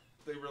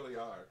 They really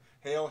are.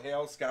 Hail,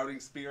 hail,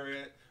 scouting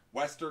spirit,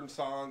 Western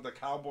song, the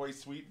cowboy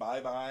sweet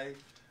bye-bye.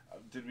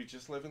 Did we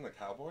just live in the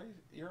cowboy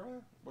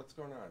era? What's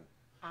going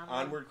on?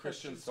 Onward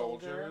Christian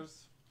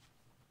Soldiers.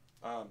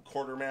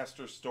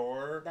 Quartermaster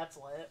Store. That's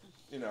lit.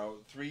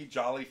 3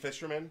 Jolly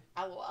Fishermen.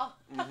 LOL.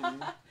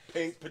 Mm-hmm.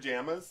 Pink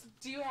pajamas.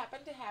 Do you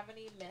happen to have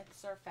any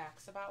myths or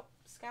facts about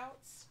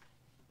Scouts?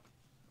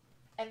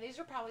 And these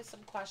are probably some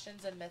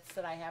questions and myths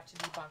that I have to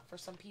debunk for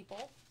some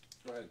people.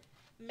 Go ahead.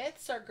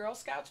 Myths are Girl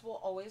Scouts will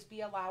always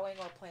be allowing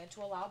or plan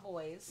to allow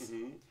boys.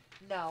 Mm-hmm.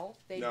 No,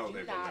 they will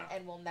not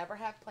and will never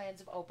have plans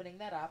of opening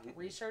that up. Mm-hmm.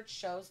 Research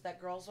shows that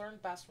girls learn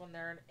best when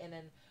they're in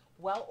a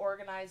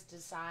well-organized,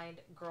 designed,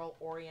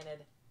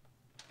 girl-oriented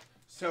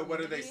So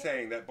what are they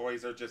saying? That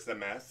boys are just a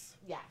mess?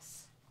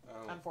 Yes,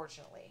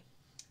 unfortunately.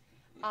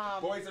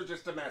 Boys are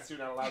just a mess. You're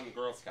not allowed in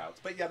Girl Scouts.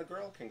 But yet a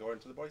girl can go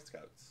into the Boy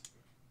Scouts.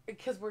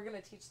 Because we're going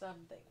to teach them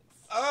things.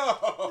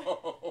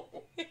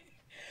 Oh!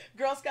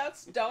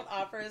 Scouts don't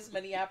offer as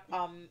many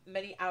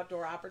many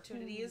outdoor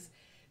opportunities.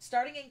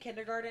 Starting in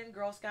kindergarten,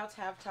 Girl Scouts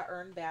have to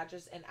earn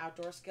badges and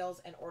outdoor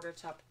skills in order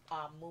to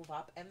move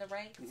up in the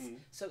ranks.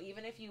 So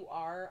even if you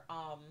are,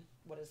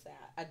 what is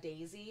that, a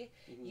daisy,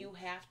 you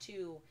have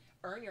to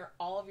earn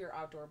all of your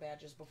outdoor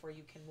badges before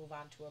you can move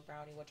on to a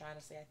brownie, which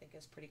honestly I think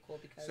is pretty cool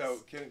because... So,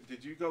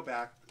 did you go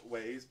back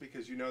ways?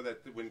 Because you know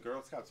that when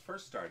Girl Scouts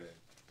first started,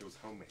 it was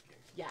homemaking.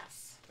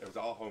 Yes. It was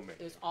all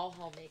homemaking. It was all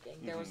homemaking.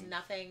 There was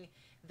nothing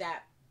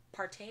that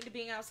pertained to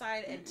being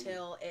outside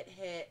until it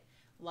hit,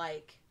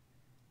 like,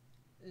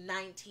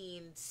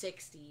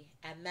 1960,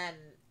 and then...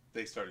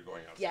 They started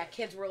going outside. Yeah,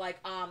 kids were like,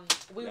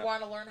 we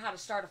want to learn how to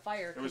start a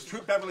fire. It was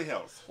Troop Beverly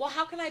Hills. Well,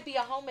 how can I be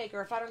a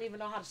homemaker if I don't even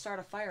know how to start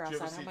a fire outside? Did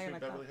you ever see Troop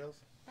Beverly Hills?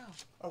 No.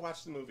 I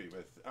watched the movie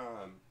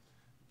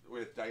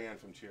with Diane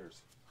from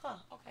Cheers. Huh,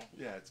 okay.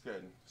 Yeah, it's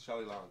good.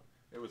 Shelley Long.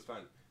 It was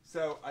fun.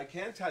 So I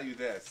can tell you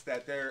this,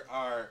 that there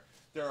are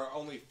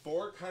only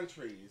 4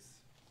 countries,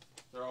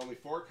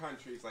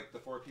 like the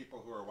 4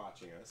 people who are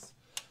watching us.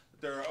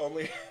 There are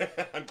only,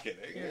 I'm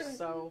kidding. You're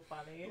so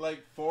funny.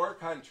 Like 4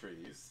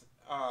 countries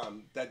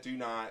that do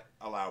not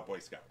allow Boy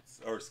Scouts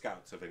or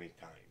Scouts of any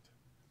kind.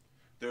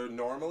 They're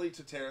normally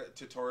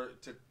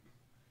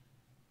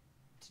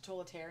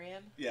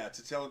Totalitarian? Yeah,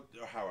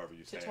 however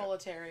you say it.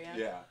 Totalitarian.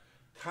 Yeah.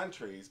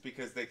 Countries,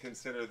 because they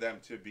consider them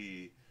to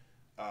be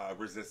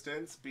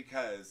resistance,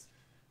 because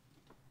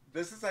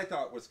this is, I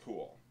thought, was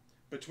cool.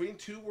 Between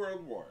 2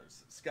 world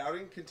wars,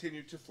 Scouting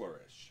continued to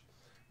flourish.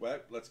 Well,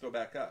 let's go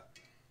back up.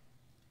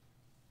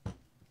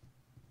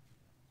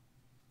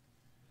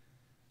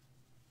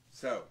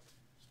 So,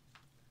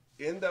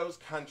 in those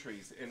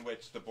countries in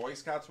which the Boy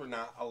Scouts were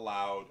not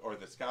allowed, or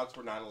the Scouts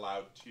were not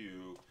allowed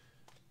to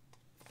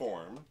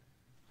form,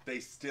 they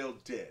still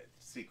did,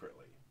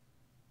 secretly.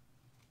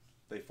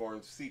 They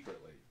formed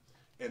secretly,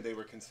 and they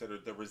were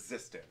considered the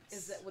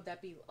resistance. Would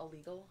that be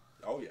illegal?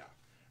 Oh, yeah.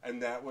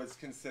 And that was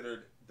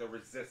considered the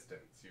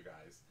resistance, you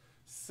guys.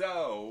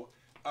 So,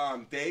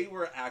 they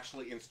were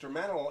actually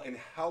instrumental in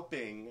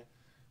helping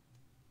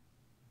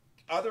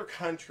other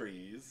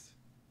countries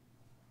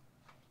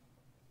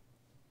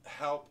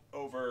help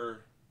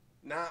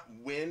not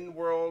win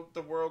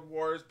the world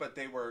wars, but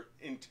they were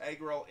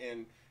integral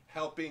in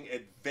helping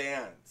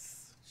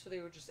advance. So they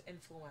were just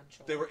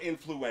influential. They were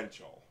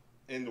influential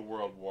in the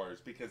world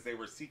wars because they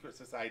were secret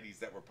societies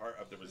that were part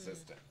of the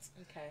resistance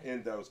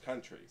in those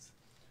countries.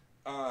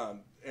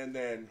 And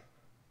then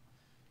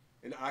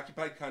in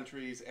occupied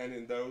countries and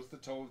in those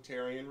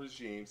totalitarian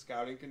regimes,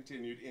 Scouting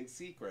continued in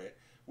secret,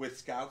 with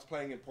Scouts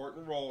playing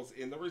important roles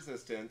in the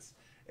resistance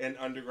and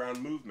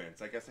underground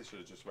movements. I guess I should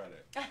have just read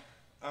it.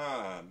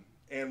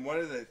 And one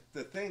of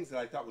the things that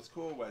I thought was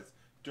cool was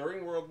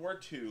during World War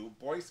II,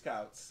 Boy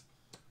Scouts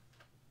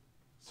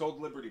sold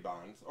Liberty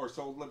Bonds.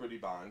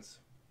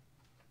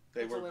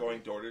 They were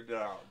going door to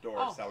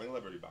door selling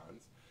Liberty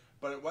Bonds.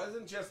 But it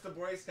wasn't just the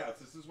Boy Scouts.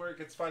 This is where it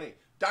gets funny.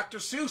 Dr.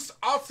 Seuss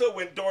also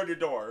went door to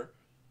door.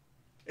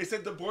 It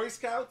said the Boy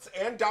Scouts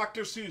and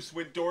Dr. Seuss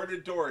went door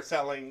to door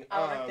selling...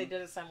 like they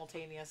did it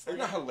simultaneously. Isn't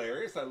that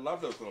hilarious? I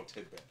love those little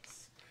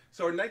tidbits.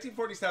 So in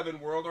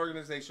 1947, World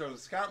Organization of the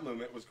Scout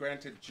Movement was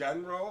granted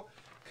general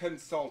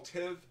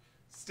consultative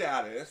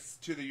status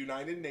to the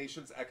United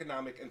Nations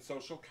Economic and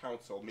Social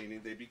Council,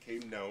 meaning they became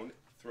known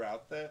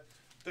throughout the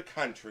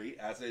country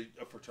as a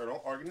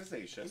fraternal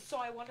organization. So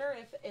I wonder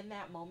if in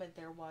that moment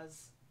there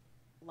was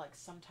like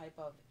some type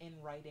of in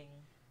writing.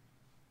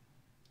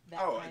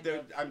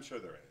 I'm sure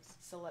there is.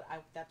 So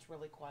that's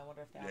really cool. I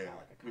wonder if that. Yeah,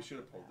 we should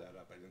have pulled that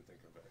up. I didn't think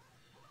of it.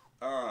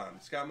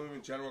 Scout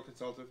Movement General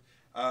Consultative.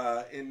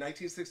 In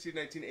 1960 to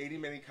 1980,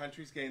 many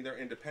countries gained their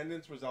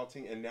independence,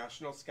 resulting in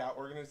national scout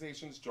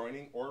organizations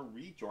joining or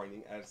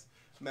rejoining as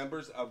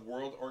members of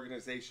world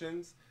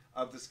organizations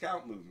of the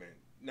Scout Movement.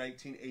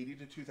 1980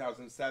 to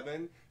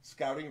 2007,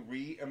 Scouting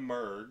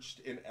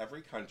re-emerged in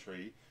every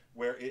country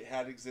where it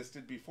had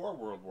existed before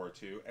World War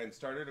II and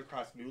started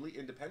across newly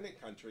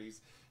independent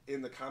countries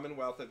in the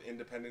Commonwealth of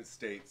Independent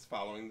States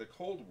following the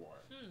Cold War.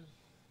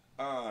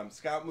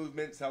 Scout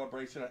Movement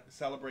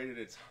celebrated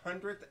its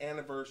 100th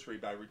anniversary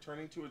by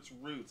returning to its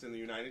roots in the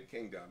United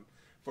Kingdom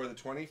for the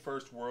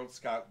 21st World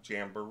Scout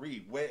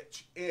Jamboree,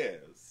 which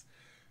is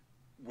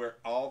where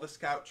all the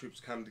Scout troops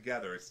come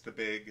together. It's the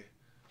big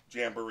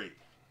jamboree.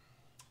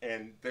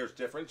 And there's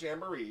different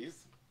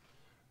jamborees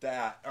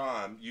that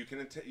you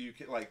can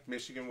like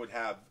Michigan would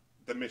have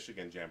the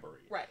Michigan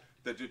Jamboree. Right.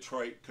 The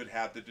Detroit could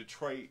have the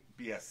Detroit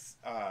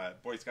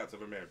Boy Scouts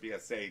of America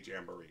BSA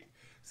Jamboree.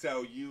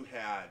 So you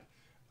had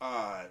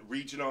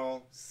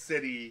regional,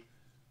 city,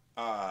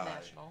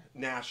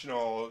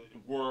 national,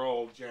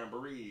 world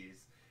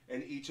jamborees,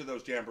 and each of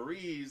those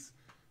jamborees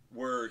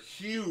were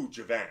huge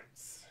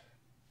events.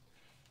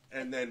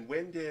 And then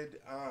when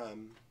did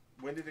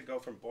it go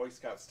from Boy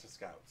Scouts to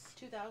Scouts?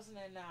 2000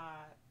 and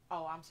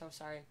I'm so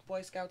sorry.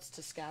 Boy Scouts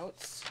to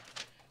Scouts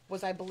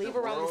was, I believe,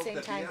 around the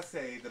same time. The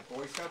BSA, the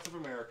Boy Scouts of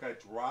America,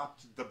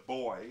 dropped the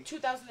boy.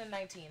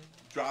 2019.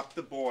 Dropped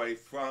the boy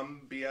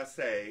from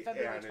BSA,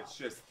 February and 12th. It's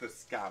just the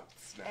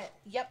Scouts now.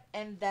 Yep,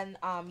 and then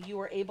you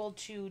were able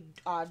to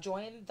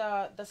join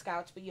the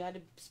Scouts, but you had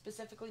to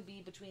specifically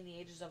be between the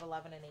ages of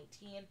 11 and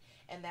 18,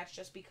 and that's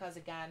just because,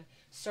 again,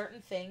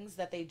 certain things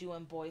that they do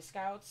in Boy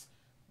Scouts,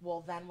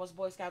 well, then was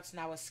Boy Scouts,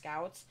 now is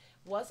Scouts,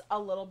 was a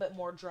little bit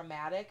more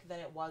dramatic than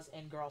it was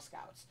in Girl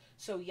Scouts.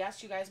 So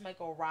yes, you guys might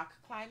go rock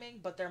climbing,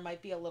 but there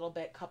might be a little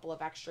bit, couple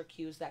of extra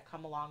cues that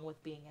come along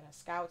with being in a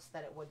Scouts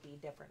that it would be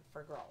different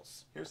for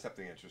girls. Here's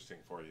something interesting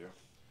for you.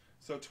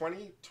 So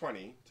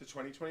 2020 to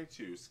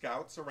 2022,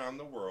 Scouts around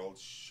the world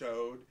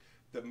showed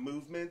the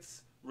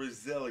movement's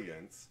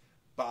resilience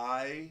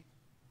by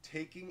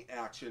taking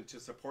action to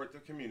support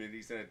their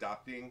communities and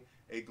adopting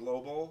a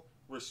global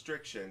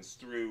restrictions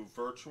through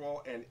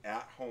virtual and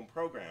at-home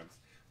programs.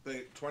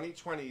 The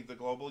 2020, the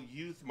Global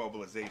Youth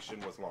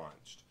Mobilization was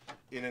launched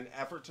in an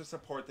effort to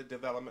support the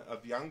development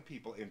of young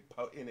people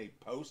in a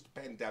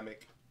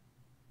post-pandemic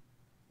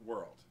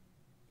world.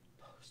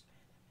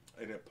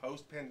 In a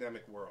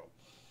post-pandemic world.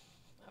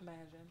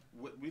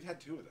 Imagine. We've had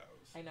 2 of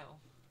those. I know.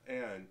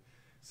 And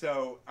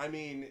so, I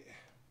mean,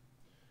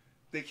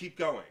 they keep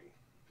going.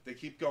 They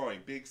keep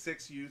going. Big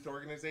 6 youth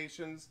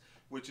organizations,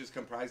 which is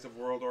comprised of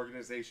world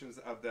organizations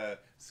of the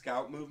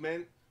Scout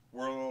movement,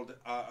 World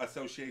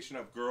Association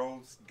of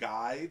Girls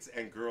Guides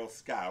and Girl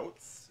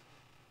Scouts.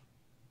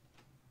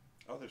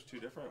 Oh, there's 2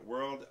 different.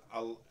 World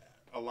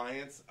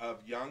Alliance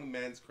of Young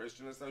Men's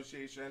Christian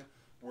Association,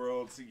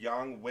 World's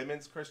Young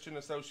Women's Christian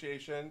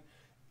Association,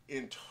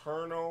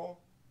 International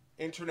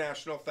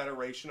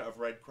Federation of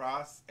Red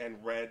Cross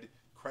and Red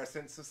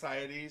Crescent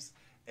Societies,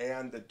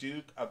 and the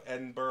Duke of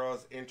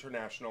Edinburgh's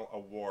International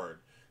Award.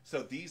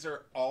 So these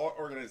are all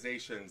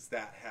organizations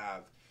that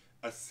have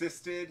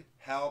assisted,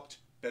 helped,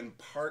 been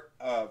part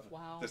of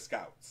the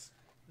Scouts.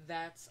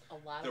 That's a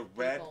lot the of people.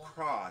 The Red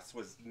Cross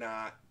was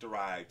not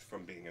derived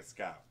from being a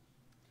Scout.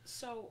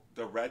 So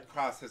the Red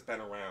Cross has been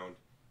around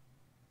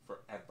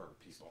forever,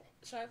 people.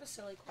 So I have a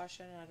silly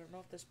question, and I don't know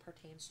if this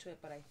pertains to it,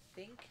 but I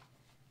think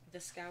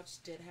the Scouts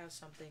did have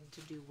something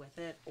to do with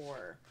it,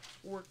 or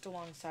worked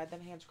alongside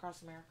them, Hands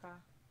Across America.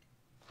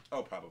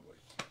 Oh, probably.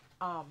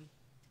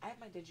 I have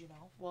my Did You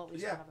Know? Well, at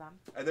least one of them.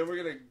 And then we're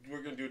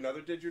gonna do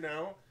another Did You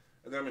Know,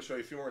 and then I'm gonna show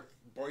you a few more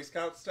Boy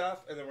Scout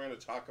stuff, and then we're gonna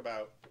talk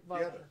about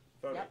voting. The other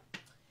voting. Yep.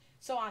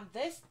 So on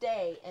this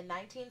day in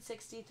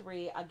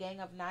 1963, a gang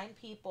of 9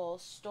 people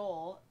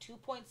stole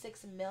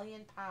 2.6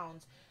 million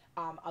pounds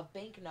of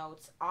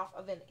banknotes off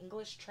of an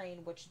English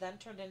train, which then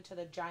turned into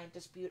the giant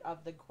dispute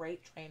of the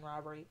Great Train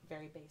Robbery.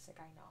 Very basic,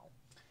 I know.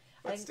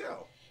 But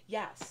still.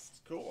 Yes.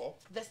 It's cool.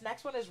 This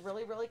next one is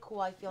really, really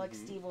cool. I feel like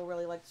Steve will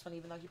really like this one,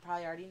 even though he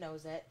probably already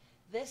knows it.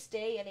 This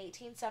day in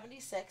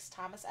 1876,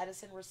 Thomas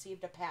Edison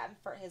received a patent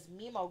for his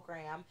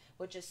memogram,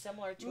 which is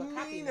similar to a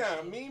copy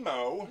machine.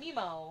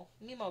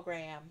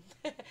 Memogram.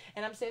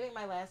 And I'm saving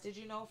my last Did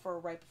You Know for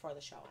right before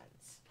the show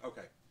ends.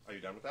 Okay. Are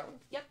you done with that one?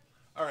 Yep.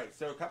 All right.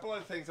 So a couple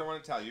other things I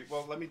want to tell you.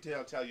 Well, let me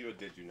tell you a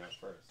Did You Know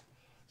first.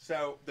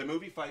 So the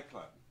movie Fight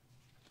Club,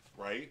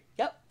 right?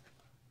 Yep.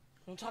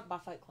 We'll talk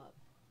about Fight Club.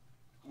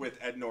 With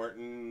Ed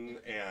Norton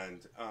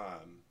and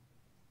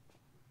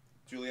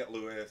Juliette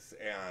Lewis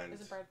and... Is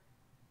it Brad?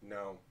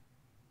 No.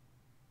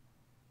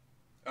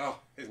 Oh,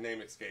 his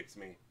name escapes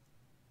me.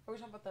 Are we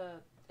talking about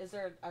the... Is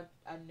there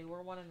a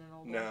newer one and an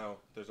older one? No,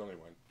 there's only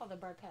one. Oh, then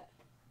Brad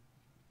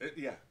Pitt.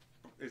 Yeah.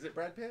 Is it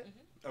Brad Pitt?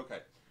 Mm-hmm. Okay.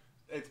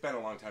 It's been a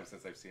long time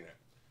since I've seen it.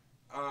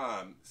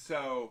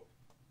 So,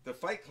 the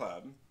Fight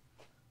Club,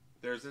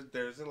 there's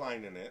a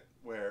line in it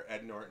where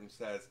Ed Norton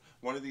says,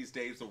 one of these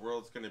days the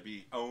world's going to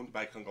be owned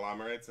by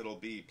conglomerates. It'll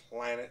be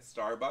Planet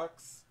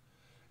Starbucks.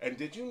 And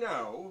did you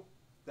know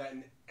that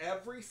in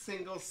every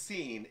single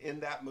scene in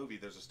that movie,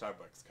 there's a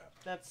Starbucks cup?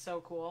 That's so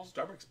cool.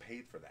 Starbucks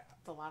paid for that.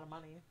 It's a lot of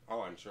money.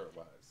 Oh, I'm sure it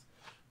was.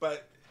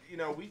 But, you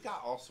know, we've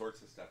got all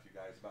sorts of stuff, you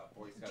guys, about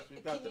Boy Scouts.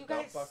 We've got the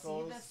belt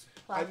buckles. See this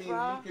plethora?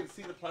 I mean, you can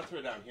see the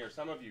plethora down here.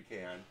 Some of you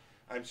can,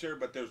 I'm sure.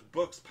 But there's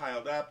books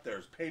piled up.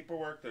 There's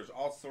paperwork. There's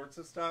all sorts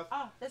of stuff.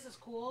 Oh, this is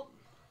cool.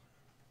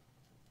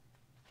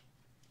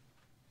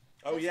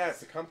 Oh, yeah,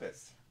 it's a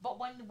compass. But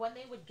when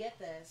they would get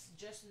this,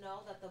 just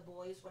know that the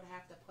boys would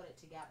have to put it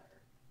together.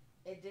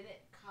 It didn't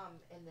come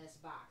in this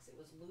box. It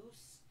was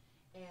loose,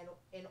 and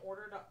in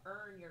order to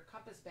earn your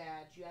compass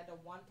badge, you had to,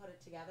 1, put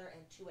it together,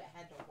 and 2, it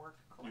had to work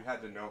correctly. You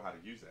had to know how to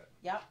use it.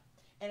 Yep.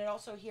 And it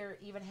also here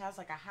even has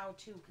like a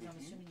how-to, because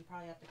I'm assuming you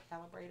probably have to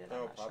calibrate it. I'm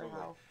not probably. Sure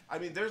how. I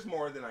mean, there's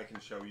more than I can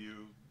show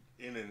you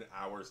in an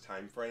hour's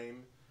time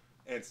frame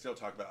and still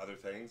talk about other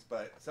things,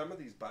 but some of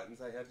these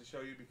buttons I had to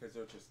show you because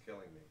they're just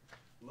killing me.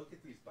 Look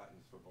at these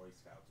buttons for Boy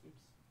Scouts. Oops.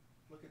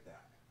 Look at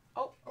that.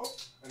 Oh. Oh,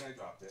 and I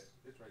dropped it.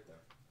 It's right there.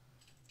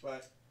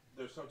 But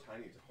they're so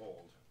tiny to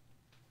hold.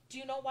 Do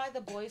you know why the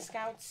Boy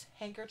Scouts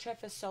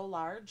handkerchief is so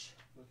large?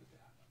 Look at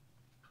that.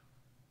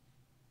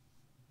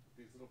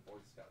 These little Boy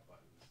Scout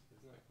buttons.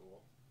 Isn't that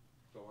cool?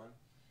 Go on.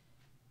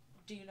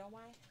 Do you know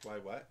why? Why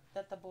what?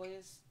 That the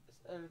Boys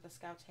the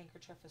Scouts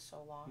handkerchief is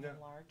so long No. and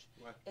large?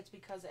 What? It's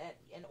because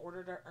in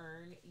order to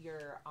earn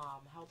your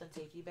health and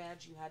safety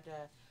badge, you had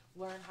to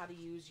learn how to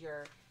use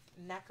your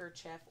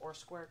neckerchief or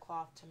square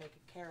cloth to make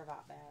a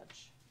caravat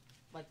badge,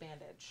 like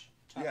bandage.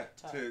 To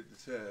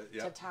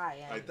tie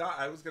in. I thought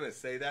I was gonna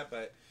say that,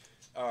 but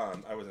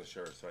I wasn't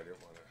sure, so I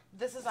didn't want to.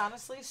 This is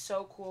honestly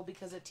so cool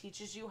because it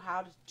teaches you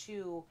how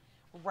to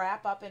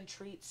wrap up and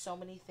treat so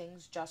many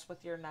things just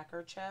with your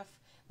neckerchief.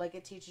 Like,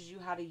 it teaches you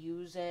how to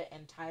use it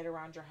and tie it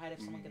around your head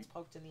if someone gets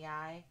poked in the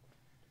eye.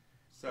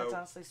 So that's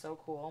honestly so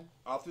cool.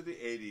 All through the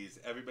 80s,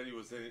 everybody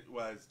was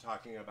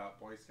talking about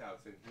Boy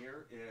Scouts, and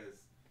here is,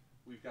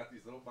 we've got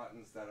these little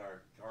buttons that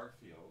are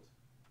Garfield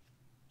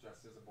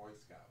dressed as a Boy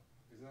Scout.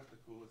 Isn't that the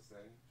coolest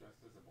thing?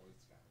 Dressed as a Boy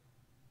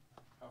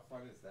Scout. How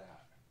fun is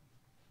that?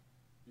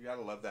 You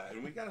gotta love that.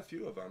 And we got a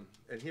few of them.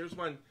 And here's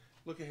one.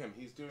 Look at him.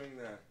 He's doing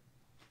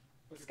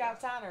the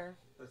Scout's honor.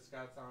 The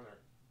Scout's honor.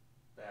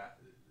 That.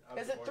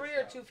 Is it 3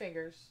 or 2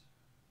 fingers?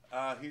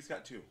 He's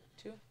got 2.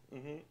 2?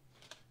 Mm-hmm.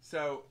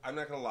 So, I'm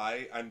not gonna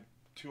lie. I'm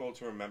too old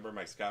to remember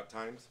my Scout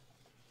times.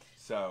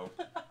 So.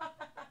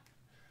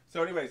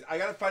 So anyways, I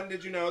got a fun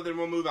Did You Know? Then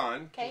we'll move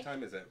on. Okay. What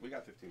time is it? We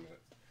got 15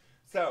 minutes.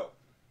 So.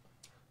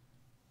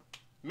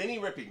 Minnie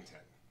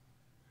Rippington.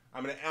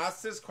 I'm going to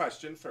ask this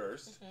question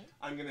first.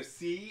 I'm going to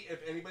see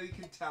if anybody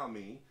can tell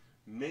me,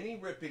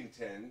 Minnie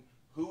Rippington,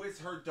 who is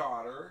her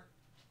daughter?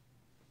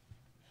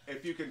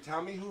 If you can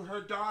tell me who her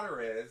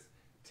daughter is,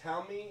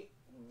 tell me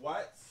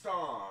what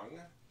song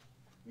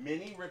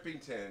Minnie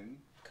Rippington...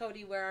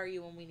 Cody, where are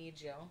you when we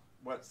need you?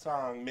 What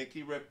song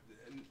Minnie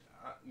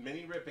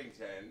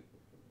Rippington,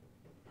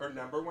 her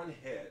 #1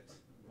 hit,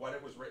 what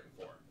it was written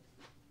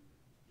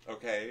for.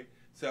 Okay?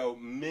 So,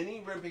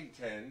 Minnie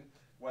Rippington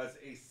was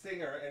a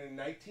singer, and in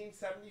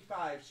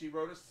 1975 she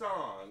wrote a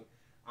song.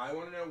 I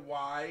want to know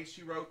why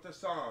she wrote the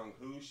song,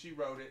 who she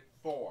wrote it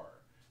for,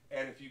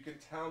 and if you can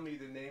tell me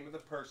the name of the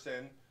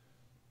person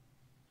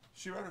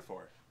she wrote it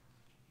for.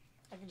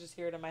 I can just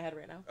hear it in my head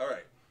right now. All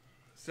right,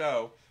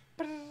 so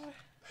Drum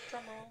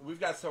roll. we've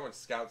got so much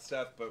Scout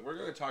stuff, but we're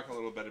going to talk a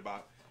little bit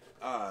about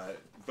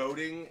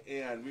voting,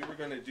 and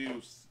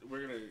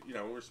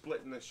we're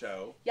splitting the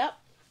show. Yep.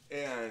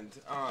 And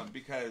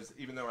because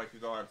even though I could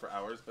go on for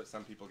hours, but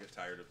some people get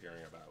tired of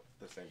hearing about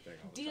the same thing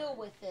all the time. Deal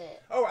with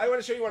it. Oh, I want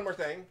to show you one more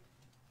thing.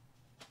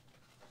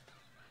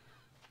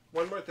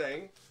 One more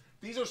thing.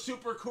 These are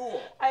super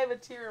cool. I have a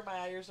tear in my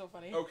eye. You're so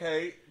funny.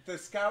 Okay, the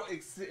Scout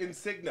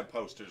insignia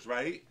posters,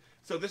 right?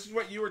 So this is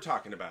what you were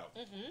talking about.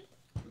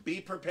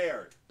 Be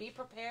prepared. Be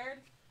prepared.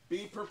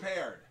 Be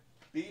prepared.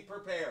 Be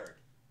prepared.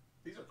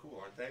 These are cool,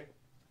 aren't they?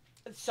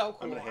 It's so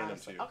cool. I'm going to hand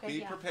honestly. them to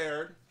you. Be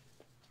prepared.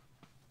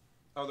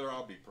 Oh, they're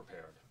all be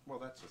prepared. Well,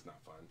 that's just not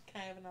fun.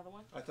 Can I have another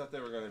one? I thought they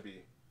were going to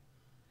be...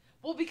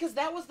 Well, because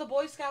that was the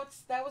Boy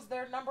Scouts, that was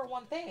their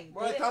 #1 thing.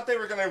 Well, I thought they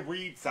were going to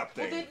read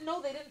something.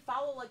 Well, they didn't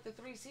follow like the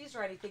 3 C's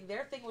or anything.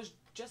 Their thing was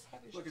just have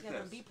your shit together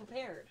and be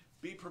prepared.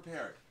 Be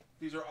prepared.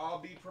 These are all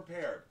be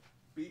prepared.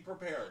 Be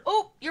prepared.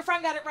 Oh, your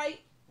friend got it right.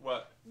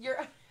 What?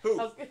 Your Who?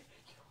 Your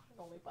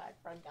only black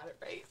friend got it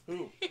right.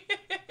 Who? Who's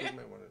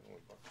my one and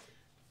only black friend?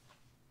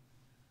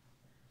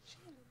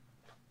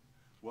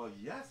 Well,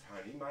 yes,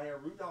 honey. Maya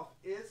Rudolph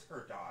is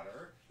her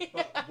daughter.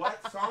 But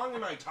what song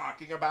am I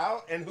talking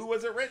about? And who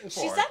was it written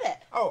for? She said it.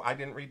 Oh, I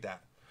didn't read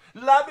that.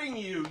 Loving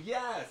You,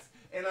 yes.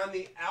 And on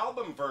the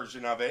album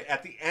version of it,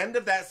 at the end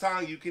of that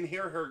song, you can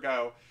hear her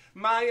go,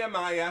 Maya,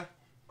 Maya.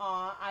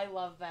 Aw, I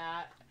love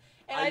that.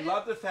 And I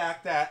love the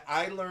fact that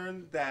I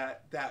learned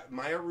that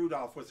Maya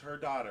Rudolph was her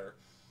daughter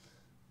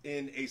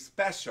in a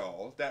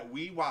special that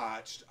we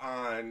watched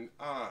on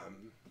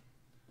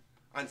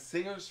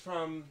singers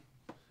from...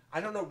 I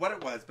don't know what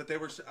it was, but they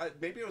were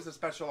maybe it was a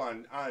special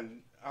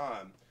on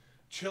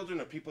children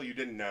of people you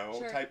didn't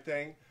know type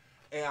thing.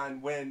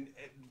 And when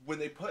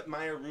they put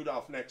Maya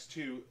Rudolph next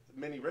to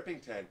Minnie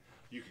Rippington,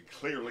 you can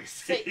clearly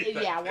see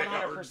yeah,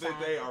 that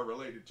they are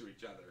related to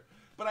each other.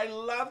 But I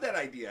love that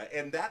idea,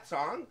 and that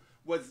song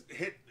was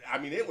hit. I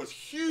mean, it was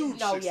huge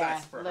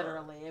success for her.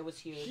 Literally, it was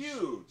huge.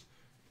 Huge.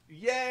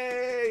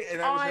 Yay!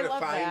 And I was going to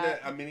find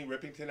a Minnie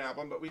Rippington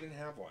album, but we didn't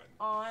have one.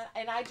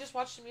 And I just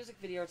watched a music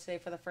video today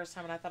for the first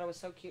time, and I thought it was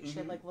so cute. She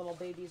had like little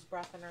baby's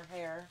breath in her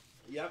hair.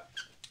 Yep.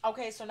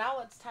 Okay, so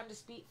now it's time to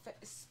spit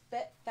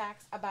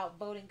facts about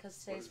voting because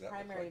today's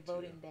primary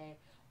voting day.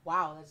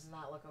 Wow, that does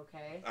not look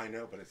okay. I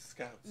know, but it's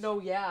Scouts. No,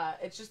 yeah,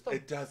 it's just the.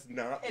 It does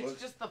not. It's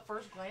just the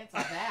first glance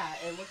of that.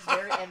 It looks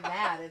very and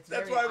that. It's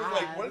That's very why I was odd.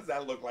 like, what does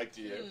that look like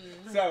to you?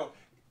 So,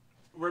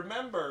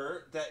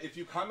 remember that if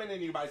you come in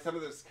and you buy some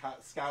of this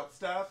Scout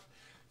stuff,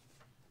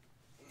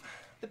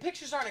 the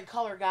pictures aren't in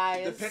color,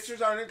 guys. The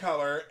pictures aren't in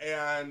color,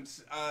 and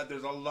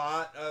there's a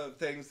lot of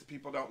things that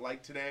people don't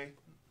like today.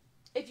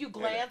 If you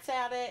glance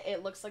at it,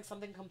 it looks like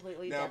something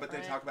completely different. No, but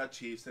they talk about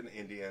chiefs and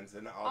Indians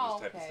and all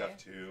this type of stuff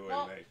too,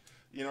 well, and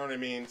you know what I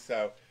mean?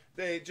 So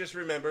they just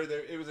remember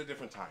that it was a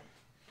different time.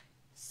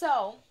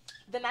 So,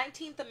 the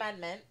 19th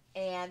Amendment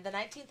and the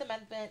 19th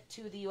Amendment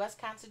to the U.S.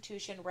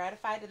 Constitution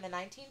ratified in the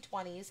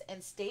 1920s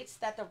and states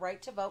that the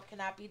right to vote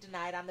cannot be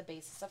denied on the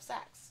basis of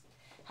sex.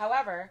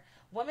 However,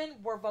 Women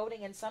were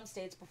voting in some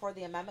states before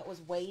the amendment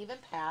was way even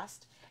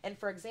passed. And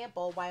for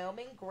example,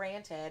 Wyoming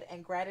granted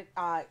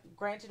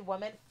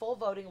women full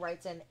voting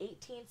rights in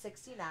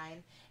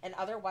 1869, and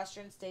other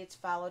Western states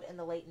followed in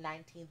the late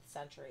 19th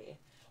century.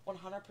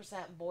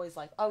 100% boys'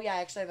 life. Oh yeah, I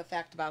actually have a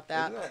fact about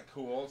that. Isn't that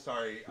cool?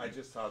 Sorry, I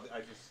just saw.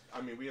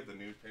 I mean, we have the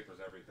newspapers,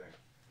 everything.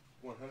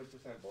 100%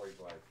 boys'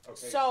 life.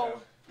 Okay,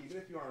 so even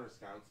if you aren't a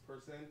Scouts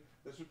person,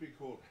 this would be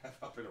cool to have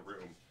up in a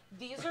room.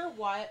 These are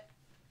what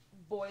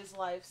boys'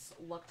 lives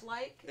looked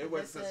like. It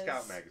was the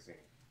Scout magazine.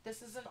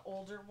 This is an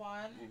older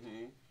one.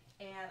 Mm-hmm.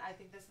 And I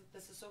think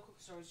this is so cool.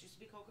 So it used to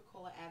be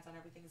Coca-Cola ads on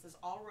everything. It says,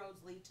 all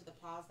roads lead to the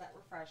pause that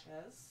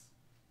refreshes.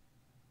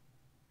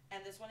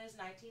 And this one is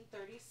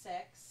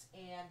 1936.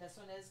 And this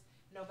one is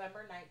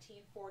November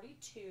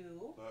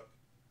 1942. Look.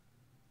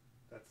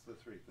 That's the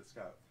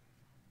Scout.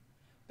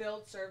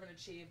 Build, serve, and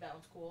achieve. That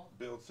one's cool.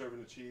 Build, serve,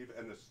 and achieve.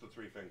 And this is the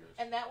 3 fingers.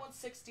 And that one's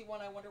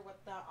 61. I wonder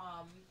what the,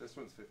 This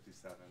one's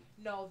 57.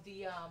 No,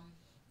 the,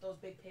 those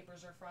big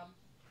papers are from.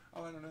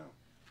 Oh, I don't know.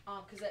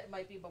 Because it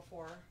might be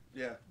before.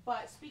 Yeah.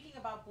 But speaking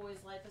about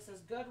boys' life, it says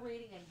good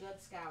reading and good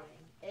scouting.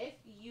 If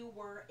you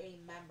were a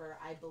member,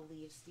 I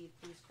believe, Steve,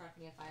 please correct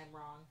me if I am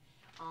wrong,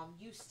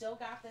 you still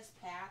got this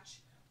patch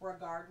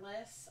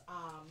regardless.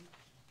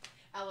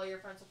 Ella, your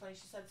friend's so funny.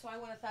 She said, so I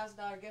won a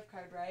 $1,000 gift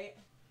card, right?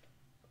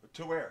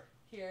 To where?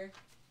 Here.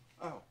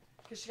 Oh.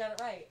 Because she got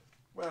it right.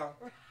 Well.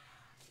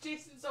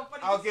 Jason's so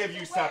funny. I'll give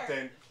you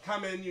something.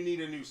 Come in, you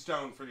need a new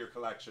stone for your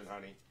collection,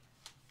 honey.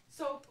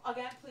 So,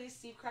 again, please,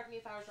 Steve, correct me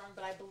if I was wrong,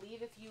 but I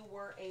believe if you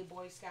were a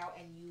Boy Scout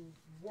and you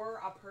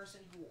were a person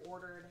who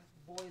ordered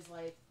Boys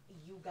Life,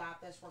 you got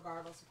this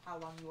regardless of how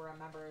long you were a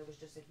member. It was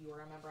just if you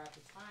were a member at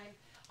the time.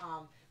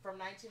 From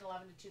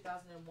 1911 to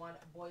 2001,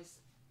 Boys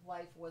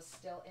Life was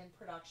still in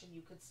production.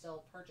 You could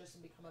still purchase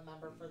and become a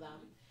member for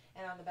them.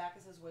 And on the back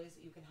it says ways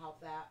that you can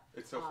help that.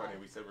 It's so funny.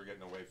 We said we're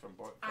getting away from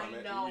it. I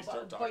know,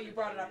 but you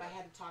brought it up. I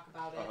had to talk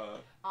about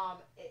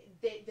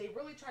it. They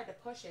really tried to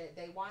push it.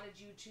 They wanted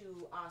you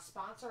to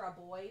sponsor a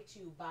boy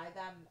to buy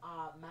them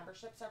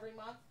memberships every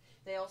month.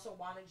 They also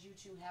wanted you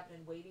to have it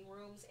in waiting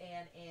rooms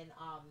and in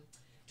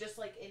just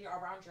like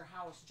around your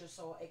house, just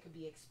so it could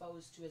be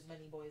exposed to as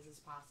many boys as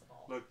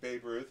possible. Look,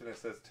 Babe Ruth, and it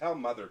says, "Tell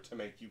mother to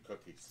make you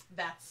cookies."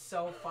 That's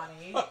so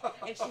funny.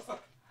 And she's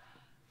like.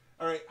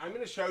 All right, I'm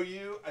going to show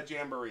you a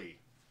jamboree.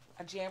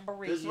 A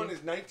jamboree. This one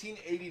is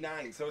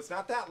 1989, so it's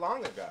not that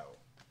long ago.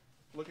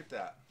 Look at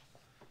that.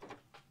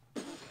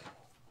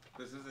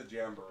 This is a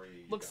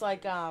jamboree. Looks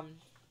like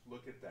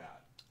Look at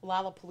that.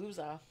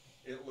 Lollapalooza.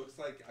 It looks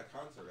like a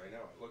concert. I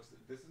know.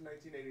 This is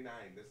 1989.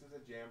 This is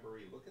a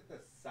jamboree. Look at the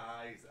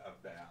size of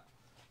that.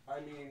 I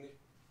mean,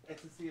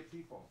 it's a sea of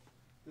people.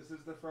 This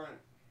is the front.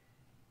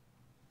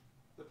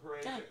 The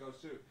parade that goes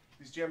through.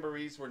 These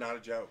jamborees were not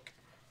a joke.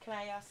 Can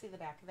I see the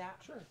back of that?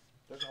 Sure.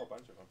 There's a whole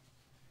bunch of them.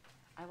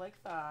 I like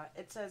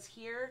it says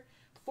here,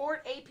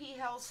 Fort AP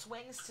held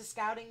swings to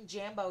scouting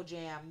Jambo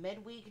Jam.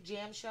 Midweek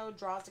jam show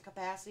draws the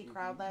capacity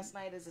crowd last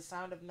night as the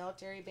sound of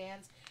military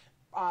bands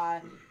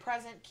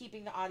present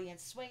keeping the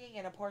audience swinging,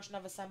 and a portion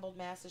of assembled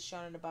mass is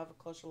shown, and above a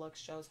closer look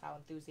shows how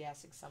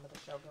enthusiastic some of the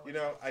show goers. You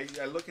know,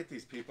 I look at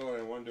these people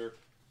and I wonder,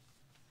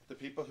 the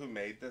people who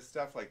made this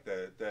stuff, like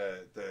the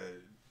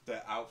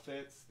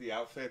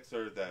outfits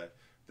or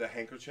the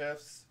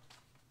handkerchiefs,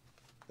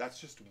 that's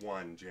just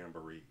one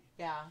jamboree.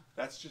 Yeah.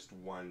 That's just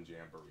one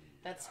jamboree.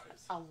 That's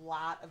guys. a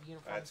lot of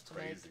uniforms. That's to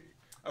crazy.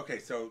 Make. Okay,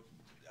 so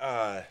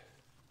go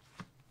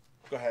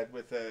ahead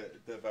with the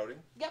voting.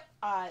 Yep.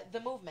 The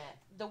movement.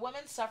 The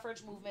women's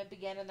suffrage movement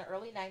began in the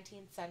early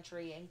 19th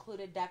century,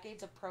 included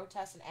decades of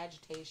protest and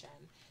agitation.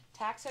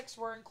 Tactics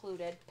were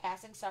included,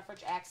 passing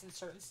suffrage acts in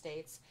certain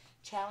states,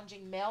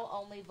 challenging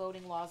male-only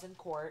voting laws in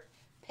court,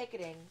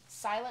 picketing,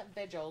 silent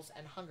vigils,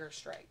 and hunger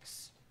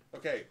strikes.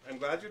 Okay, I'm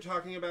glad you're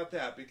talking about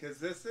that, because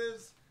this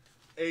is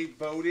a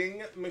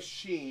voting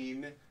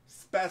machine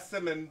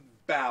specimen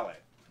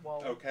ballot.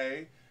 Whoa.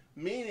 Okay?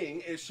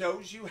 Meaning it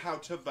shows you how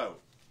to vote.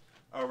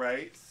 All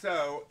right?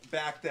 So,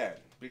 back then,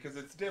 because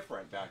it's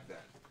different back then,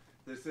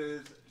 this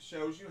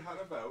shows you how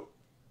to vote.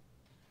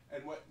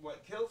 And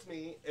what kills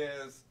me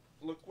is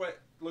look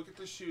at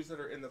the shoes that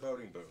are in the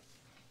voting booth.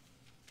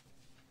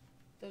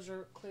 Those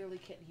are clearly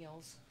kitten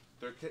heels.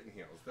 They're kitten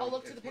heels. Oh,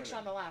 look to the picture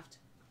on the left.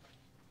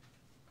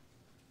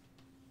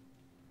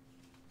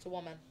 It's a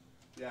woman.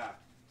 Yeah.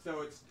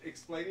 So it's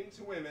explaining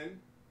to women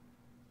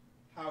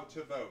how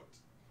to vote.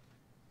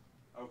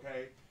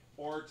 Okay?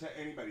 Or to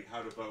anybody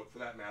how to vote, for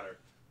that matter.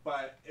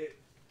 But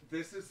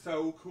this is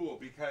so cool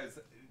because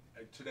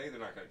today they're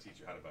not going to teach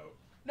you how to vote.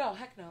 No,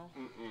 heck no.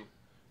 Mm-mm.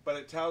 But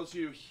it tells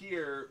you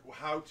here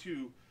how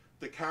to,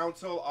 the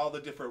council, all the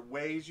different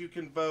ways you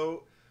can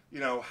vote, you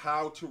know,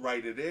 how to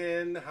write it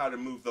in, how to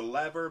move the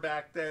lever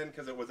back then,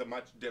 because it was a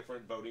much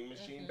different voting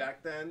machine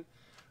back then.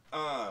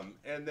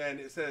 And then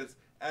it says,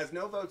 as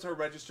no votes are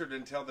registered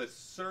until the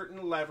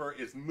certain lever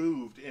is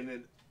moved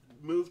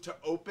to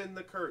open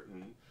the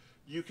curtain,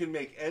 you can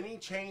make any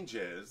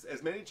changes,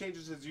 as many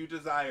changes as you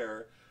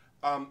desire,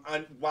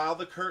 while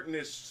the curtain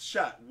is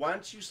shut.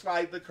 Once you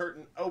slide the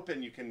curtain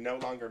open, you can no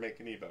longer make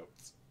any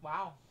votes.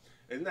 Wow.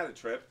 Isn't that a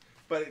trip?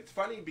 But it's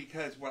funny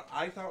because what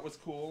I thought was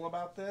cool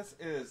about this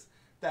is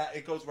that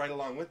it goes right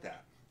along with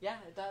that. Yeah,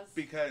 it does.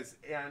 Because,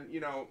 and you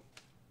know,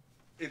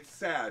 it's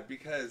sad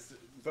because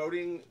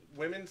women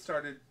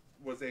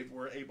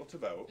were able to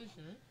vote.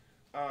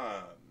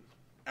 Mm-hmm.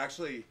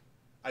 Actually,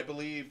 I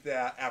believe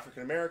that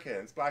African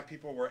Americans, black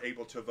people, were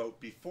able to vote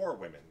before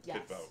women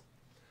could vote.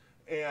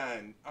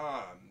 And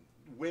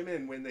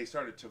women, when they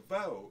started to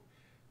vote,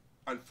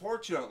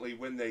 unfortunately,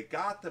 when they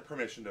got the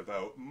permission to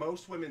vote,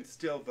 most women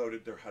still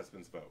voted their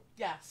husband's vote.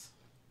 Yes.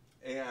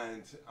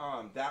 And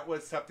that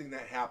was something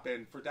that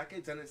happened for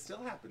decades, and it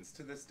still happens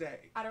to this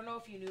day. I don't know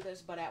if you knew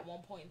this, but at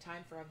one point in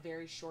time, for a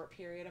very short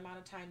period amount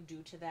of time,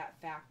 due to that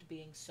fact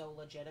being so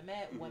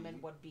legitimate, women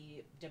would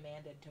be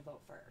demanded to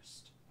vote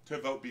first. To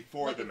vote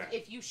before the men.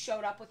 If you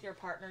showed up with your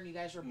partner and you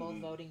guys were both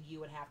voting, you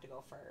would have to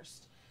go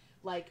first.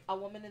 Like, a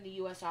woman in the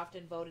U.S.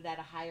 often voted at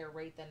a higher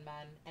rate than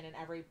men, and in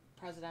every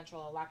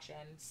presidential election,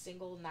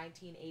 single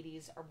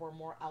 1980s were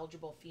more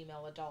eligible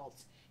female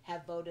adults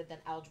have voted than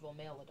eligible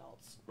male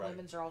adults. Right.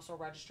 Women's are also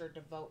registered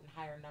to vote in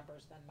higher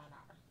numbers than men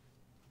are.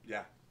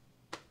 Yeah.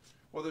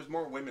 Well, there's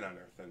more women on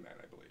Earth than men,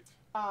 I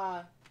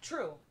believe.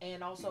 True.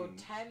 And also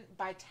 10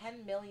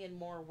 million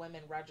more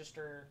women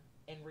register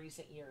in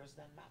recent years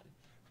than men.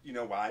 You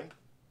know why?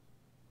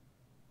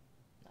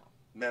 No.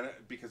 Men,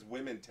 because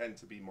women tend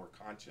to be more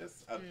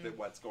conscious of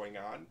what's going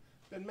on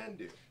than men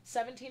do.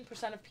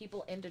 17% of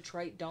people in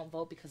Detroit don't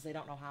vote because they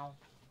don't know how.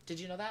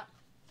 Did you know that?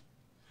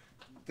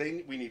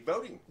 We need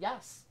voting.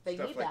 Yes, they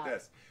Stuff need like that.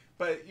 this.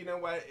 But you know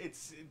what?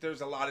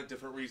 There's a lot of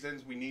different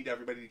reasons. We need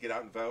everybody to get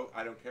out and vote.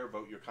 I don't care.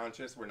 Vote your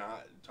conscience. We're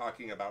not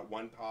talking about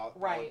one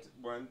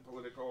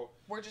political.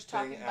 We're just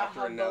talking thing about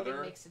after how another.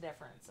 voting makes a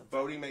difference.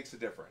 Voting makes a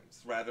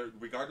difference.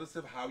 Regardless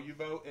of how you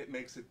vote, it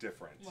makes a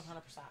difference.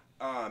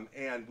 100%.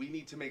 And we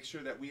need to make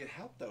sure that we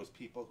help those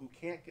people who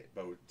can't get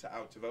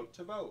out to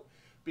vote,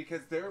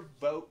 because their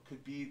vote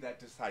could be that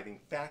deciding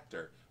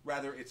factor.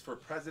 Rather it's for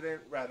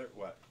president,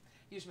 what?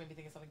 You just made me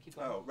think of something. Keep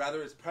going. Oh,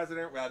 rather it's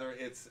president, rather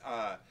it's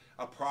a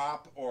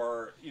prop,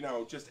 or, you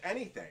know, just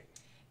anything.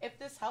 If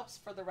this helps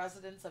for the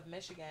residents of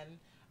Michigan,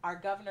 our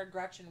Governor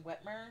Gretchen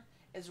Whitmer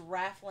is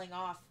raffling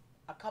off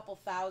a couple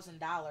 $1,000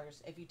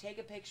 if you take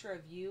a picture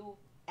of you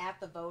at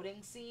the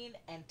voting scene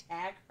and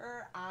tag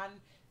her on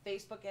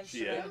Facebook, Instagram.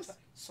 She is?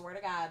 Swear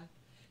to God.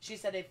 She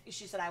said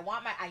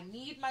I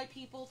need my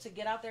people to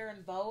get out there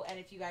and vote, and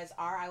if you guys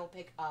are, I will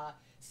pick a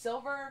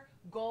silver,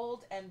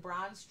 gold, and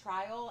bronze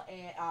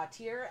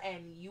tier,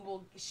 and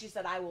she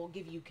said I will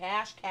give you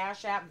Cash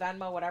App,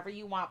 Venmo, whatever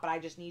you want, but I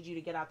just need you to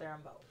get out there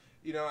and vote.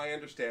 You know, I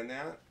understand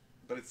that,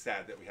 but it's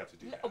sad that we have to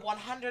do that.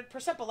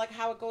 100%, but like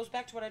how it goes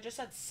back to what I just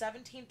said,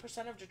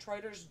 17% of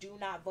Detroiters do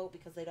not vote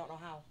because they don't know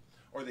how.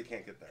 Or they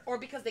can't get there. Or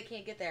because they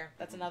can't get there.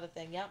 That's another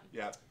thing, yep.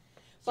 Yeah.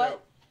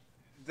 But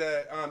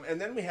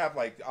and then we have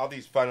like all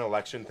these fun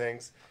election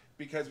things,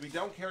 because we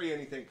don't carry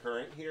anything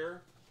current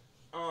here.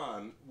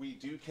 We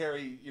do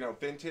carry, you know,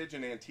 vintage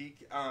and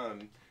antique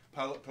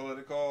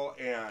political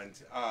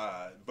and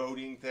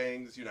voting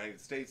things, United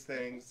States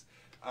things,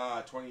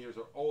 20 years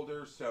or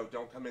older. So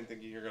don't come in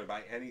thinking you're going to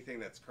buy anything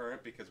that's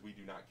current, because we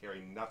do not carry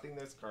nothing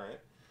that's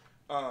current.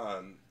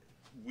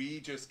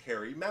 We just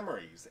carry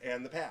memories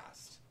and the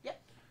past.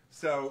 Yep.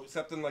 So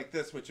something like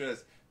this, which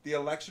is the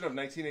election of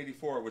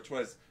 1984, which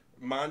was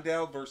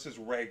Mondale versus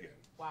Reagan.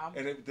 Wow.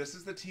 And this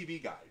is the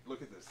TV guide.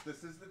 Look at this.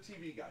 This is the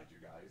TV guide, you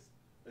guys.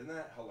 Isn't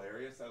that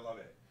hilarious? I love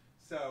it.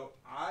 So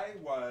I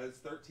was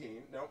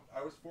 13. No,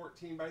 I was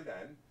 14 by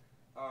then.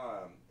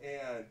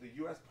 And the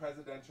U.S.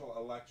 presidential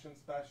election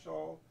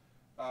special.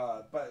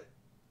 But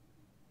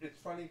it's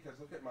funny because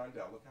look at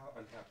Mondale. Look how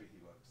unhappy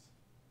he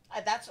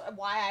looks. That's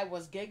why I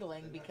was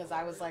giggling, because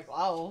I was like,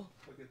 oh.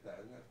 Look at that.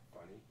 Isn't that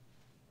funny?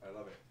 I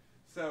love it.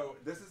 So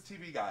this is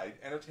TV Guide,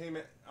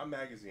 Entertainment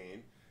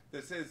Magazine.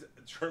 This is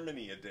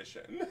Germany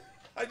edition.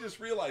 I just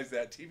realized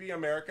that. TV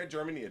America,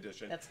 Germany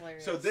edition. That's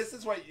hilarious. So this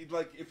is what,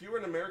 like, if you were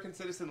an American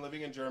citizen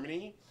living in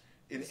Germany,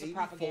 in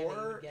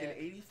 84,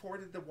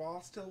 was the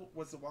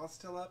wall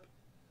still up?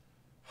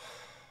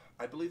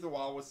 I believe the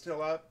wall was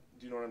still up.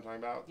 Do you know what I'm talking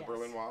about? The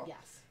Berlin Wall?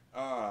 Yes.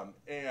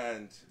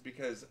 And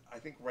because I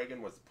think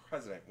Reagan was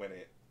president when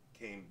it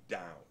came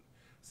down.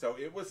 So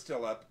it was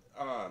still up,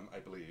 I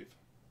believe.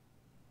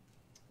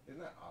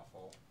 Isn't that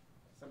awful?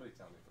 Somebody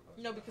tell me if it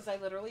was. No, because I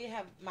literally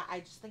have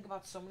I just think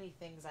about so many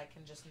things I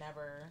can just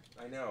never.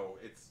 I know,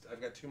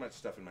 I've got too much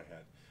stuff in my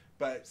head.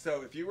 But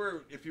so if you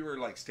were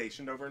like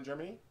stationed over in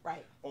Germany,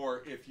 right,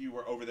 or if you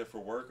were over there for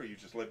work, or you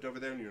just lived over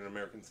there and you're an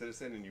American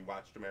citizen and you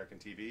watched American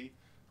TV,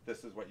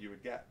 this is what you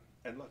would get.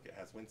 And look, it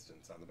has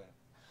Winston's on the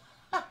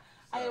back.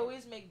 I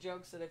always make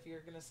jokes that if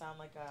you're gonna sound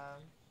like a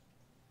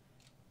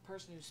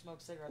person who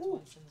smokes cigarettes,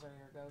 Winston's are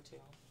your go-to.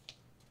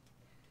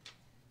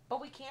 But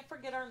we can't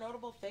forget our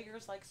notable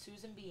figures like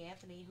Susan B.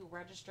 Anthony, who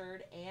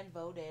registered and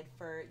voted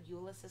for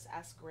Ulysses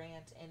S.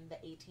 Grant in the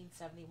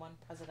 1871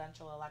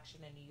 presidential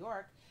election in New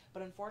York,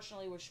 but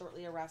unfortunately was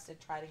shortly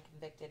arrested, tried, and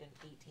convicted in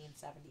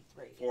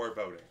 1873. For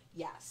voting.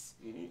 Yes.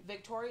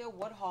 Victoria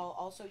Woodhull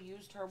also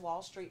used her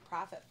Wall Street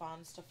profit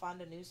funds to fund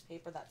a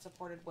newspaper that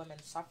supported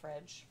women's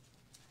suffrage.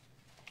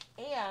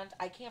 And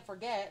I can't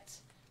forget,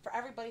 for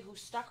everybody who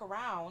stuck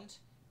around,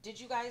 did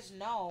you guys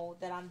know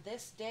that on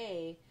this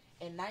day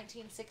in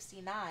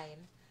 1969,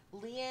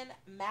 Leon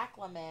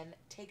McLeman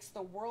takes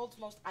the world's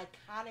most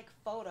iconic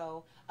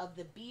photo of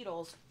the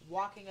Beatles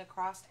walking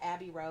across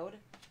Abbey Road?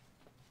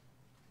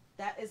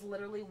 That is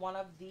literally one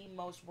of the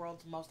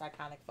world's most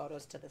iconic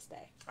photos to this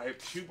day. I have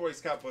 2 Boy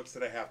Scout books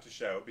that I have to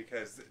show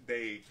because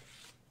they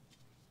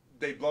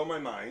blow my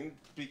mind,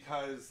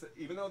 because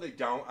even though they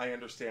don't, I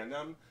understand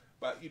them,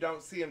 but you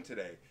don't see them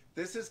today.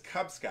 This is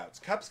Cub Scouts.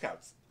 Cub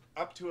Scouts,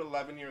 up to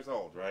 11 years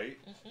old, right?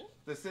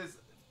 This is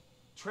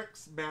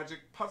Tricks, Magic,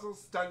 Puzzles,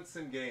 Stunts,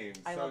 and Games.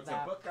 I love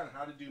that. It's a book on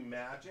how to do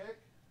magic.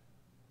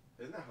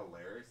 Isn't that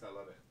hilarious? I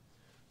love it.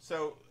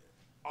 So,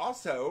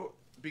 also,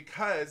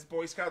 because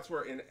Boy Scouts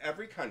were in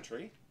every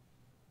country,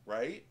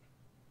 right?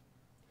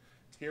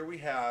 Here we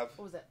have...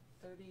 What was it?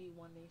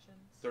 31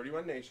 nations?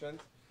 31 nations.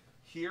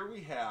 Here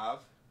we have...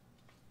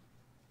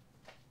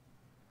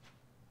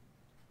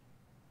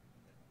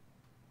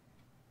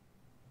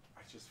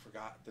 I just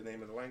forgot the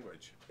name of the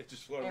language. It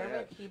just flew in my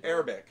head.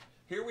 Arabic.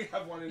 Here we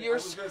have one in... I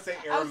was going to say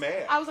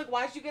Aramaic. I was like,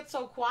 why did you get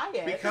so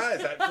quiet?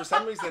 Because for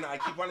some reason I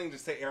keep wanting to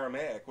say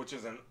Aramaic, which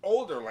is an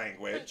older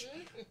language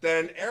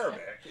than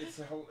Arabic.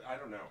 I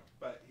don't know.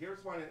 But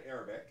here's one in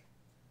Arabic.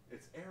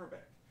 It's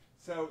Arabic.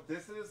 So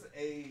this is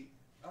a...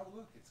 Oh,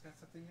 look, it's got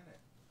something in it.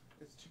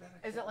 It's too bad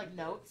I can't Is it like read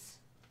notes?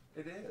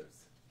 It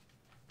is.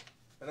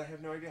 And I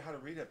have no idea how to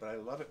read it, but I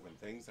love it when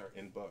things are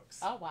in books.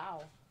 Oh,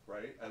 wow.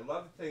 Right? I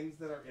love things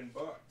that are in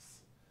books.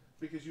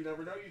 Because you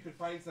never know, you could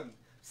find some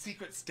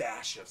secret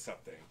stash of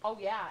something. Oh,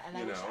 yeah. And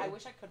I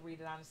wish I could read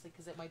it, honestly,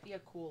 because it might be a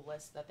cool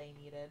list that they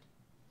needed.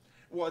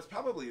 Well, it's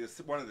probably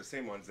one of the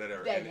same ones that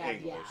are in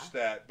English,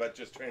 but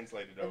just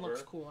translated over. It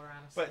looks cooler,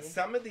 honestly. But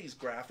some of these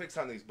graphics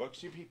on these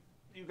books,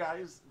 you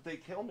guys, they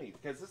kill me,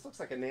 because this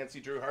looks like a Nancy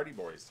Drew Hardy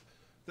Boys.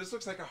 This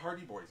looks like a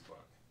Hardy Boys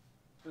book.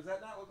 Does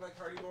that not look like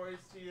Hardy Boys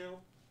to you?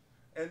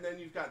 And then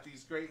you've got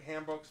these great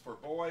handbooks for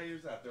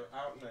boys that they're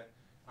out in the...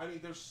 I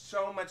mean, there's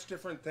so much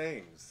different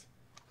things.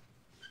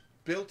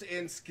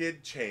 Built-in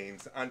skid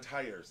chains on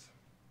tires.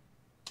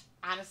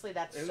 Honestly,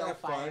 that's Isn't so that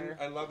fire.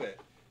 fun? I love it.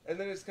 And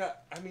then it's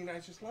got, I mean, I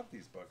just love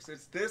these books.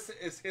 This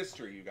is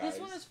history, you guys.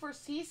 This one is for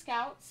Sea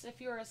Scouts, if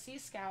you're a Sea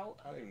Scout.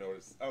 I don't even know what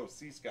it's, oh,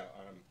 Sea Scout.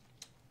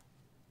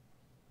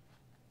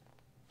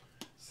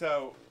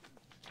 So,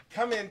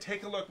 come in,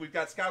 take a look. We've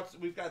got Scout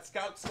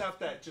stuff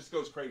that just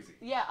goes crazy.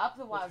 Yeah, up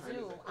the What time is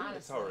wazoo, it? honestly.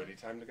 It's already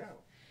time to go.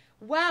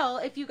 Well,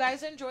 if you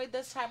guys enjoyed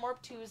this Time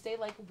Warp Tuesday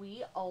like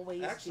we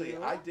always Actually,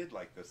 do. I did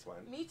like this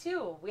one. Me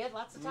too. We had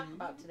lots to talk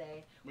about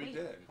today. We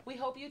did. We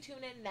hope you tune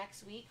in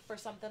next week for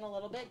something a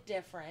little bit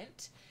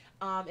different.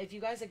 If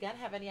you guys, again,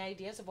 have any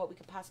ideas of what we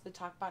could possibly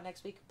talk about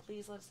next week,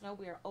 please let us know.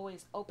 We are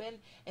always open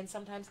and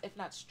sometimes, if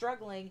not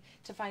struggling,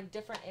 to find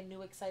different and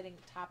new exciting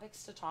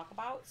topics to talk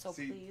about. So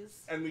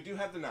please. And we do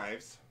have the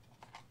knives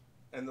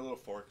and the little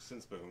forks and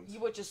spoons.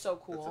 Which is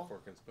so cool. That's a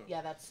fork and spoon.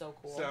 Yeah, that's so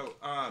cool. So,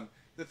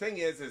 the thing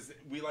is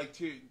we like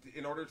to,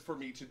 in order for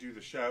me to do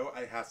the show,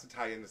 I have to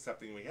tie into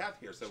something we have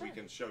here so we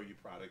can show you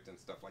product and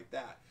stuff like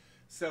that.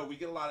 So we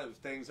get a lot of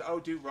things, oh,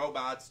 do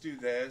robots, do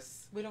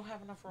this. We don't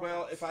have enough robots.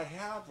 Well, if I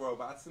have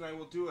robots, then I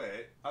will do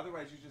it.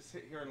 Otherwise, you just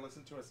sit here and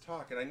listen to us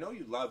talk. And I know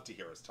you love to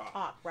hear us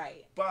talk.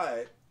 Right.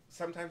 But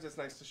sometimes it's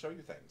nice to show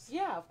you things.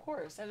 Yeah, of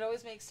course. And it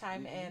always makes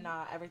time and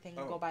everything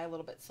will go by a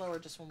little bit slower